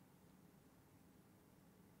emotionally.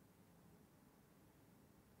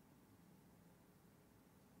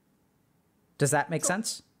 Does that make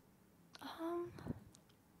sense?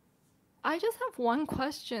 I just have one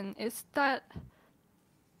question. Is that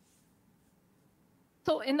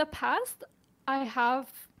so in the past, I have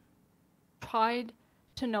tried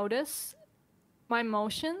to notice my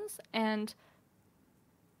emotions, and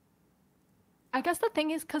I guess the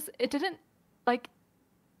thing is because it didn't, like,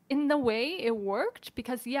 in the way it worked,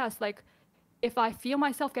 because yes, like if I feel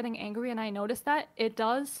myself getting angry and I notice that, it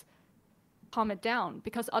does calm it down,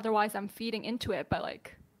 because otherwise I'm feeding into it by,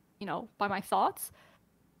 like, by my thoughts.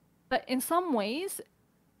 But in some ways,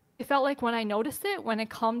 it felt like when I noticed it, when it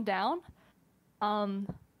calmed down,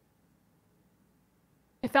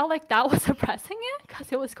 it felt like that was suppressing it because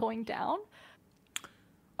it was going down.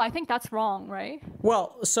 I think that's wrong, right?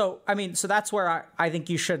 Well, so that's where I think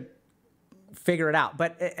you should figure it out.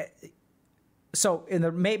 But so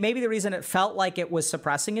maybe the reason it felt like it was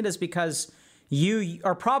suppressing it is because you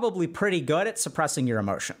are probably pretty good at suppressing your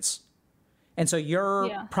emotions. And so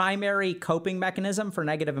your primary coping mechanism for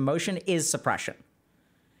negative emotion is suppression.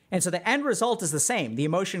 And so the end result is the same. The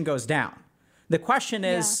emotion goes down. The question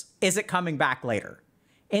is it coming back later?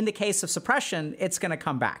 In the case of suppression, it's going to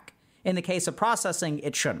come back. In the case of processing,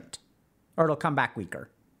 it shouldn't, or it'll come back weaker.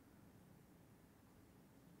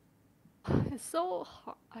 It's so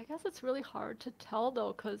hard. I guess it's really hard to tell,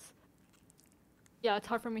 though, because, it's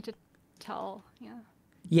hard for me to tell.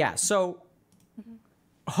 Yeah, so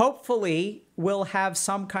hopefully we'll have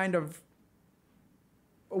some kind of,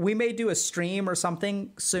 we may do a stream or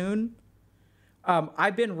something soon.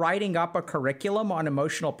 I've been writing up a curriculum on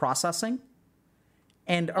emotional processing.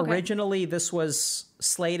 And originally this was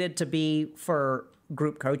slated to be for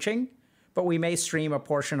group coaching, but we may stream a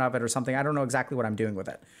portion of it or something. I don't know exactly what I'm doing with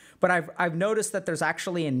it. But I've noticed that there's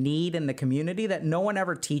actually a need in the community that no one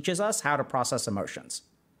ever teaches us how to process emotions.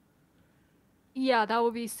 Yeah, that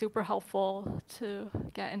would be super helpful to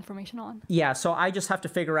get information on. Yeah, so I just have to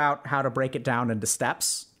figure out how to break it down into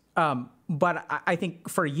steps. But I think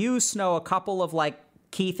for you, Snow, a couple of like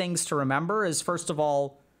key things to remember is, first of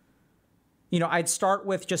all, I'd start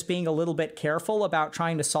with just being a little bit careful about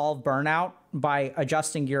trying to solve burnout by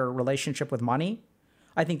adjusting your relationship with money.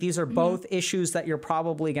 I think these are both issues that you're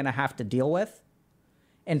probably going to have to deal with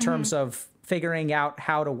in terms of figuring out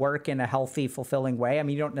how to work in a healthy, fulfilling way. I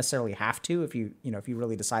mean, you don't necessarily have to. If you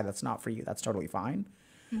really decide that's not for you, that's totally fine.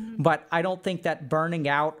 But I don't think that burning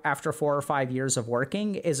out after 4 or 5 years of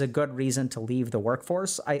working is a good reason to leave the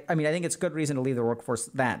workforce. I think it's a good reason to leave the workforce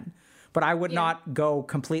then. But I would not go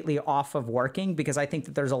completely off of working, because I think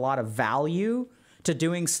that there's a lot of value to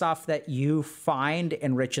doing stuff that you find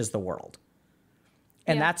enriches the world.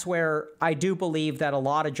 And that's where I do believe that a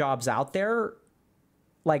lot of jobs out there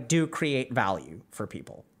like do create value for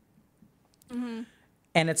people. And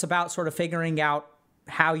it's about sort of figuring out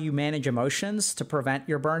how you manage emotions to prevent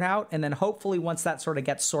your burnout. And then hopefully once that sort of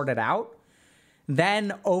gets sorted out,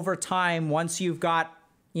 then over time, once you've got,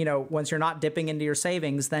 once you're not dipping into your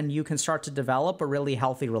savings, then you can start to develop a really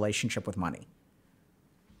healthy relationship with money.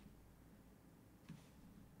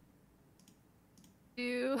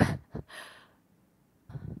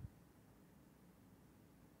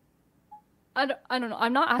 I don't know.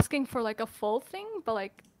 I'm not asking for like a full thing, but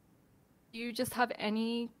like, do you just have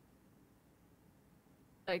any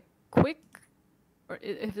like quick, or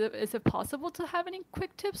is it possible to have any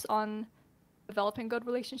quick tips on developing good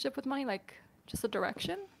relationship with money? Like just a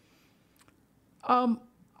direction?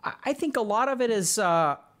 I think a lot of it is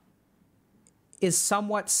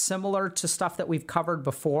somewhat similar to stuff that we've covered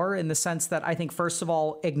before, in the sense that I think, first of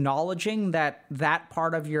all, acknowledging that that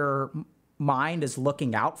part of your mind is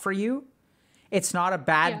looking out for you. It's not a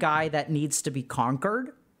bad guy that needs to be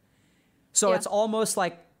conquered. So it's almost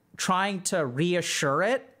like trying to reassure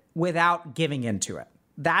it without giving into it.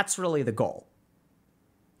 That's really the goal,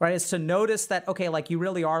 right? Is to notice that, okay, like you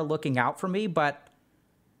really are looking out for me, but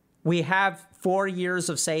we have 4 years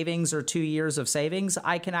of savings or 2 years of savings.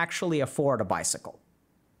 I can actually afford a bicycle.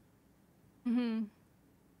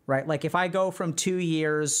 Right? Like if I go from 2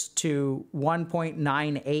 years to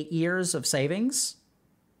 1.98 years of savings,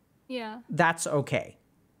 that's okay.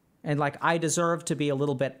 And like, I deserve to be a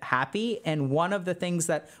little bit happy. And one of the things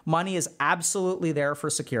that money is absolutely there for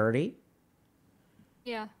security.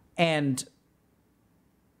 And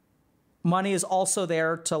money is also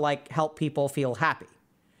there to like help people feel happy.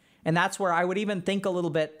 And that's where I would even think a little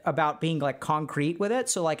bit about being like concrete with it.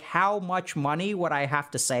 So like, how much money would I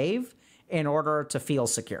have to save in order to feel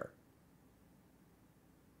secure?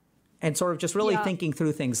 And sort of just really thinking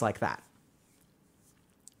through things like that.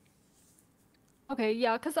 Okay,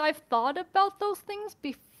 yeah, because I've thought about those things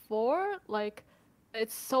before. Like,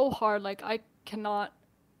 it's so hard. Like, I cannot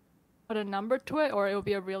put a number to it, or it will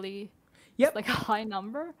be a really like a high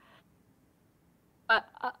number. But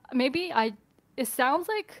maybe it sounds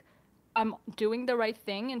like I'm doing the right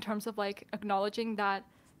thing in terms of like acknowledging that,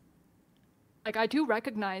 like, I do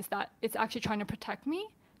recognize that it's actually trying to protect me.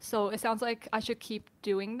 So it sounds like I should keep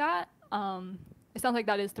doing that. It sounds like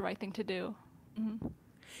that is the right thing to do. Mm-hmm.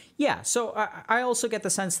 Yeah. So I also get the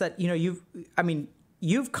sense that, you know,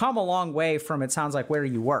 you've come a long way from, it sounds like, where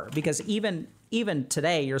you were, because even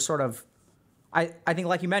today you're sort of, I think,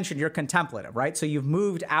 like you mentioned, you're contemplative, right? So you've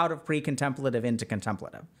moved out of pre-contemplative into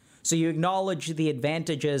contemplative. So you acknowledge the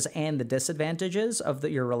advantages and the disadvantages of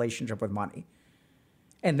your relationship with money.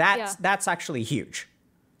 And that's actually huge.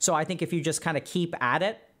 So I think if you just kind of keep at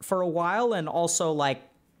it for a while, and also like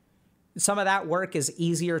some of that work is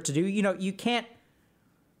easier to do, you know,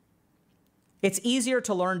 it's easier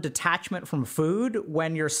to learn detachment from food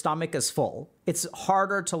when your stomach is full. It's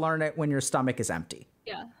harder to learn it when your stomach is empty.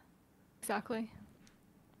 Yeah, exactly.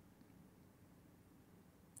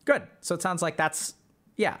 Good. So it sounds like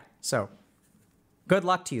so good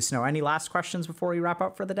luck to you, Snow. Any last questions before we wrap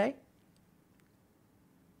up for the day?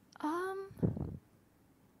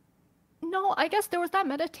 No, I guess there was that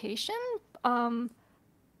meditation. I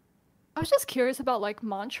was just curious about like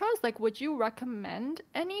mantras. Like, would you recommend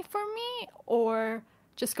any for me, or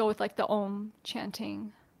just go with like the Om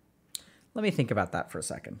chanting? Let me think about that for a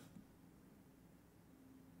second.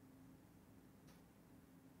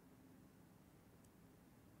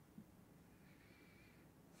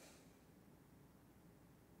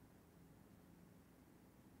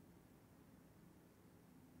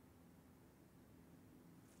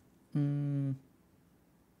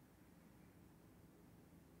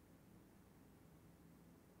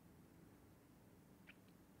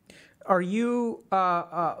 Are you,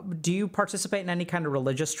 do you participate in any kind of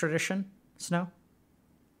religious tradition, Snow?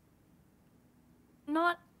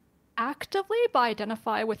 Not actively, but I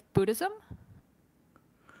identify with Buddhism.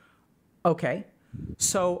 Okay.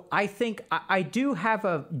 So I think I do have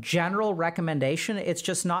a general recommendation. It's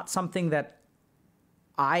just not something that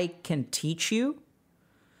I can teach you.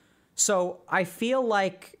 So I feel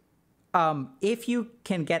like if you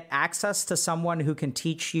can get access to someone who can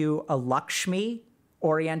teach you a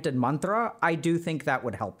Lakshmi-oriented mantra, I do think that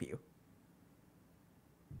would help you.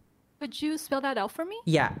 Could you spell that out for me?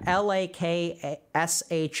 Yeah, Lakshmi.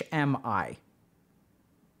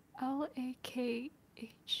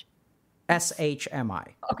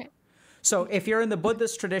 Lakh. Okay. So if you're in the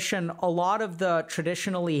Buddhist tradition, a lot of the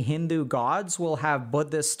traditionally Hindu gods will have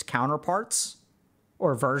Buddhist counterparts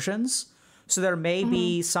or versions. So there may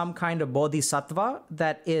be some kind of bodhisattva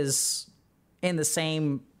that is in the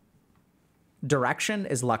same direction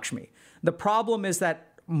as Lakshmi. The problem is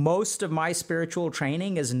that most of my spiritual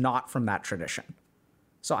training is not from that tradition.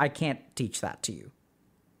 So I can't teach that to you.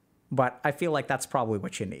 But I feel like that's probably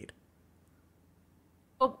what you need.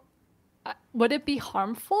 Well, would it be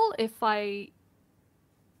harmful if I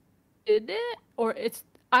did it? Or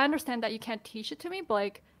I understand that you can't teach it to me, but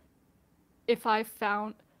like, if I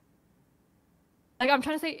found, like, I'm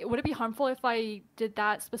trying to say, would it be harmful if I did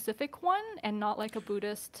that specific one and not like a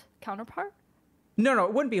Buddhist counterpart? No,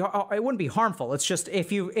 it wouldn't be harmful. It's just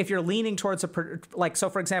if you're leaning towards so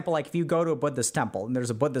for example, like if you go to a Buddhist temple and there's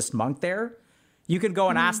a Buddhist monk there, you can go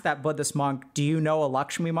and ask that Buddhist monk, do you know a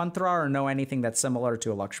Lakshmi mantra or know anything that's similar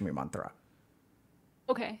to a Lakshmi mantra?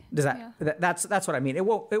 Okay. That's what I mean. It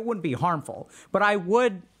wouldn't be harmful, but I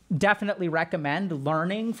would definitely recommend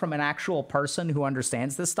learning from an actual person who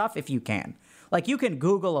understands this stuff if you can. Like, you can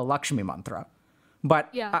Google a Lakshmi mantra,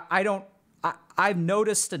 but I've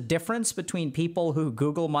noticed a difference between people who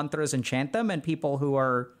Google mantras and chant them and people who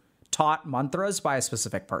are taught mantras by a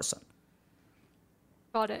specific person.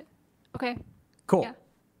 Got it. Okay. Cool. Yeah.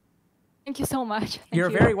 Thank you so much. You're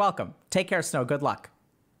very welcome. Take care, Snow. Good luck.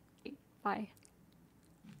 Bye.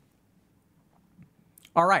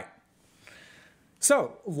 All right.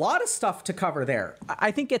 So, a lot of stuff to cover there.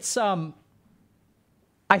 I think it's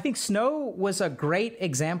I think Snow was a great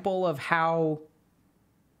example of how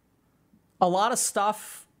a lot of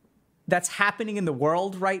stuff that's happening in the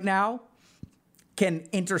world right now can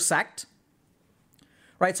intersect.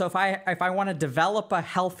 Right? So if I want to develop a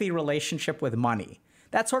healthy relationship with money,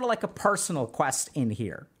 that's sort of like a personal quest in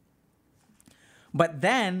here. But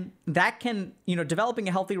then that can, developing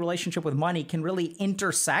a healthy relationship with money can really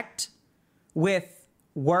intersect with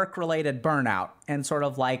work-related burnout and sort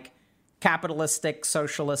of like capitalistic,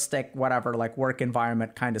 socialistic, whatever, like work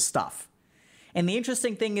environment kind of stuff. And the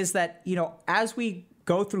interesting thing is that, as we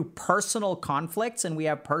go through personal conflicts and we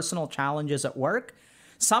have personal challenges at work,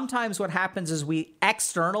 sometimes what happens is we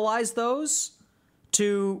externalize those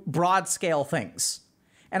to broad scale things.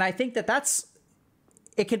 And I think that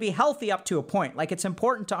it can be healthy up to a point. Like, it's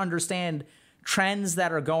important to understand trends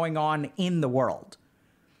that are going on in the world.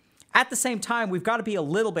 At the same time, we've got to be a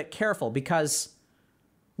little bit careful, because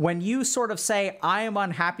when you sort of say, I am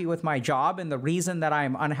unhappy with my job, and the reason that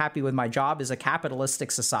I'm unhappy with my job is a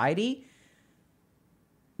capitalistic society,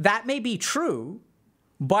 that may be true,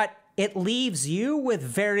 but it leaves you with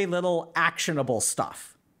very little actionable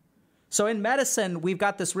stuff. So in medicine, we've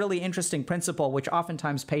got this really interesting principle, which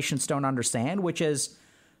oftentimes patients don't understand, which is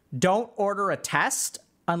don't order a test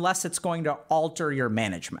unless it's going to alter your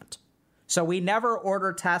management. So we never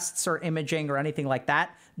order tests or imaging or anything like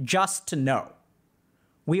that just to know.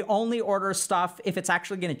 We only order stuff if it's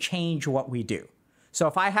actually going to change what we do. So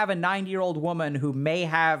if I have a 90-year-old woman who may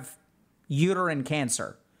have uterine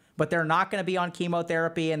cancer, but they're not going to be on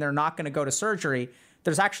chemotherapy and they're not going to go to surgery,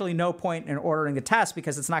 there's actually no point in ordering a test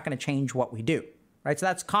because it's not going to change what we do, right? So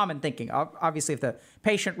that's common thinking. Obviously, if the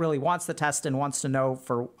patient really wants the test and wants to know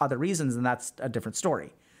for other reasons, then that's a different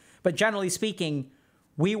story. But generally speaking,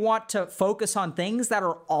 we want to focus on things that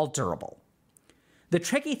are alterable. The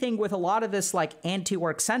tricky thing with a lot of this like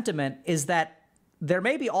anti-work sentiment is that there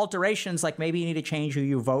may be alterations, like maybe you need to change who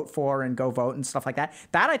you vote for and go vote and stuff like that.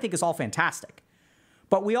 That I think is all fantastic.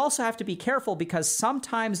 But we also have to be careful, because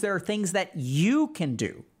sometimes there are things that you can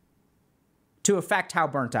do to affect how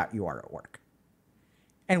burnt out you are at work.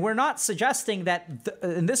 And we're not suggesting that,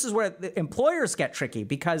 and this is where the employers get tricky,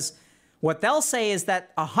 because what they'll say is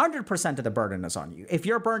that 100% of the burden is on you. If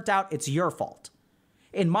you're burnt out, it's your fault.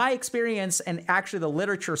 In my experience, and actually the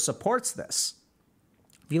literature supports this,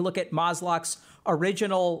 if you look at Maslach's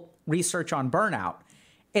original research on burnout,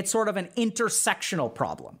 it's sort of an intersectional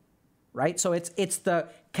problem, right? So it's the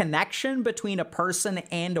connection between a person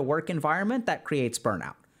and a work environment that creates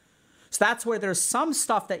burnout. So that's where there's some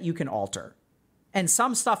stuff that you can alter and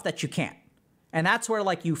some stuff that you can't. And that's where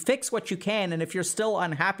like you fix what you can. And if you're still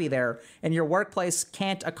unhappy there and your workplace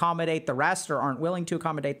can't accommodate the rest or aren't willing to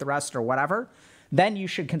accommodate the rest or whatever, then you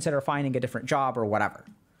should consider finding a different job or whatever.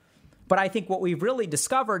 But I think what we've really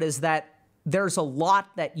discovered is that there's a lot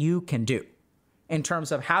that you can do in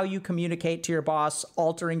terms of how you communicate to your boss,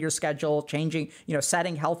 altering your schedule, changing,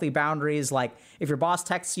 setting healthy boundaries. Like if your boss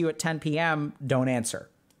texts you at 10 p.m., don't answer.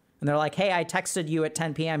 And they're like, hey, I texted you at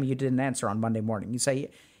 10 p.m., you didn't answer on Monday morning. You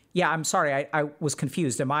say, yeah, I'm sorry, I was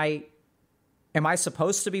confused. Am I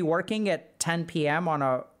supposed to be working at 10 p.m. on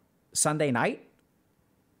a Sunday night?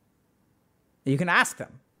 You can ask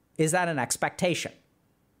them, is that an expectation?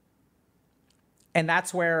 And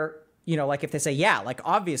that's where, like if they say, yeah, like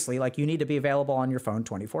obviously, like you need to be available on your phone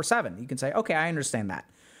 24/7. You can say, okay, I understand that.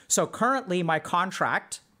 So currently my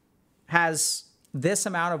contract has this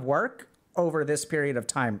amount of work over this period of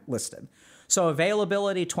time listed. So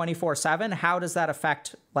availability 24/7, how does that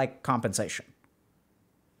affect like compensation?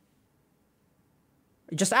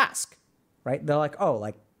 You just ask, right? They're like, oh,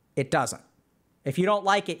 like it doesn't. If you don't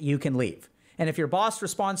like it, you can leave. And if your boss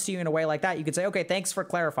responds to you in a way like that, you could say, okay, thanks for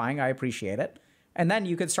clarifying. I appreciate it. And then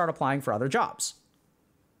you could start applying for other jobs.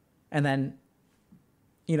 And then,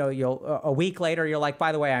 a week later, you're like,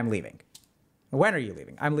 by the way, I'm leaving. When are you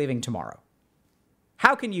leaving? I'm leaving tomorrow.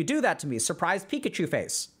 How can you do that to me? Surprised Pikachu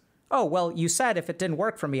face. Oh, well, you said if it didn't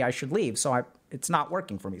work for me, I should leave. So it's not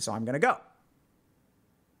working for me, so I'm going to go.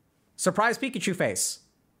 Surprise Pikachu face.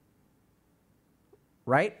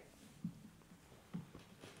 Right?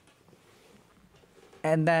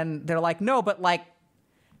 And then they're like, no, but like,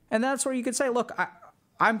 and that's where you could say, look,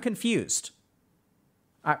 I'm confused.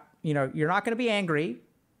 You're not going to be angry.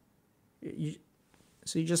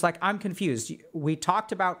 So you're just like, I'm confused. We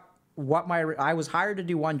talked about I was hired to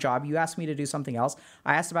do one job. You asked me to do something else.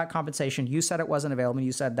 I asked about compensation. You said it wasn't available.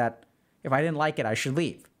 You said that if I didn't like it, I should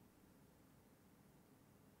leave.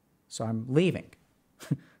 So I'm leaving.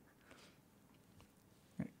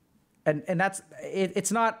 And that's,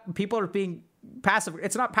 it's not, people are being passive.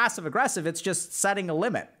 It's not passive aggressive. It's just setting a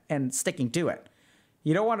limit and sticking to it.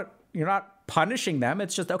 You don't want to, you're not punishing them.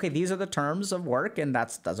 It's just, okay, these are the terms of work and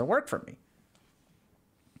that doesn't work for me.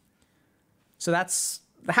 So that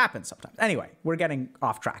happens sometimes. Anyway, we're getting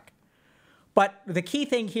off track. But the key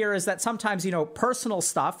thing here is that sometimes, personal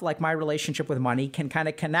stuff like my relationship with money can kind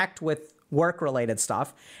of connect with work-related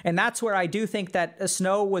stuff. And that's where I do think that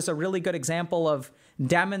Snow was a really good example of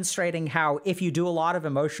demonstrating how if you do a lot of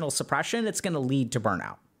emotional suppression, it's going to lead to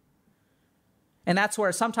burnout. And that's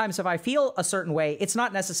where sometimes if I feel a certain way, it's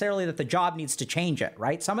not necessarily that the job needs to change it,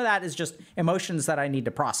 right? Some of that is just emotions that I need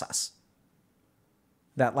to process.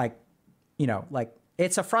 That like, you know, like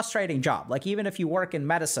it's a frustrating job. Like even if you work in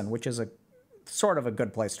medicine, which is a sort of a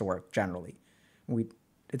good place to work generally.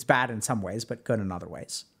 It's bad in some ways, but good in other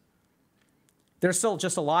ways. There's still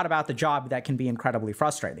just a lot about the job that can be incredibly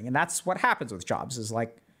frustrating. And that's what happens with jobs is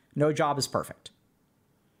like no job is perfect.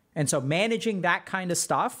 And so managing that kind of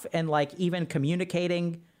stuff and like even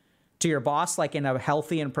communicating to your boss like in a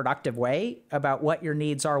healthy and productive way about what your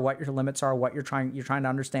needs are, what your limits are, what you're trying to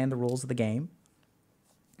understand the rules of the game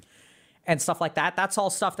and stuff like that. That's all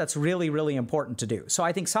stuff that's really, really important to do. So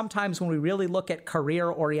I think sometimes when we really look at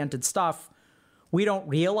career-oriented stuff, we don't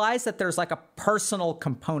realize that there's like a personal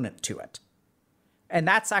component to it. And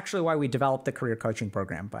that's actually why we developed the career coaching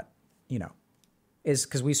program. But, you know, is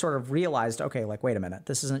because we sort of realized, okay, like, wait a minute,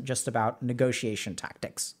 this isn't just about negotiation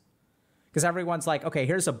tactics. Because everyone's like, okay,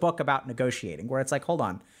 here's a book about negotiating, where it's like, hold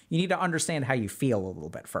on, you need to understand how you feel a little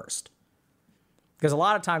bit first. Because a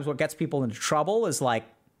lot of times what gets people into trouble is like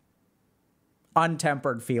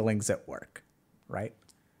untempered feelings at work, right?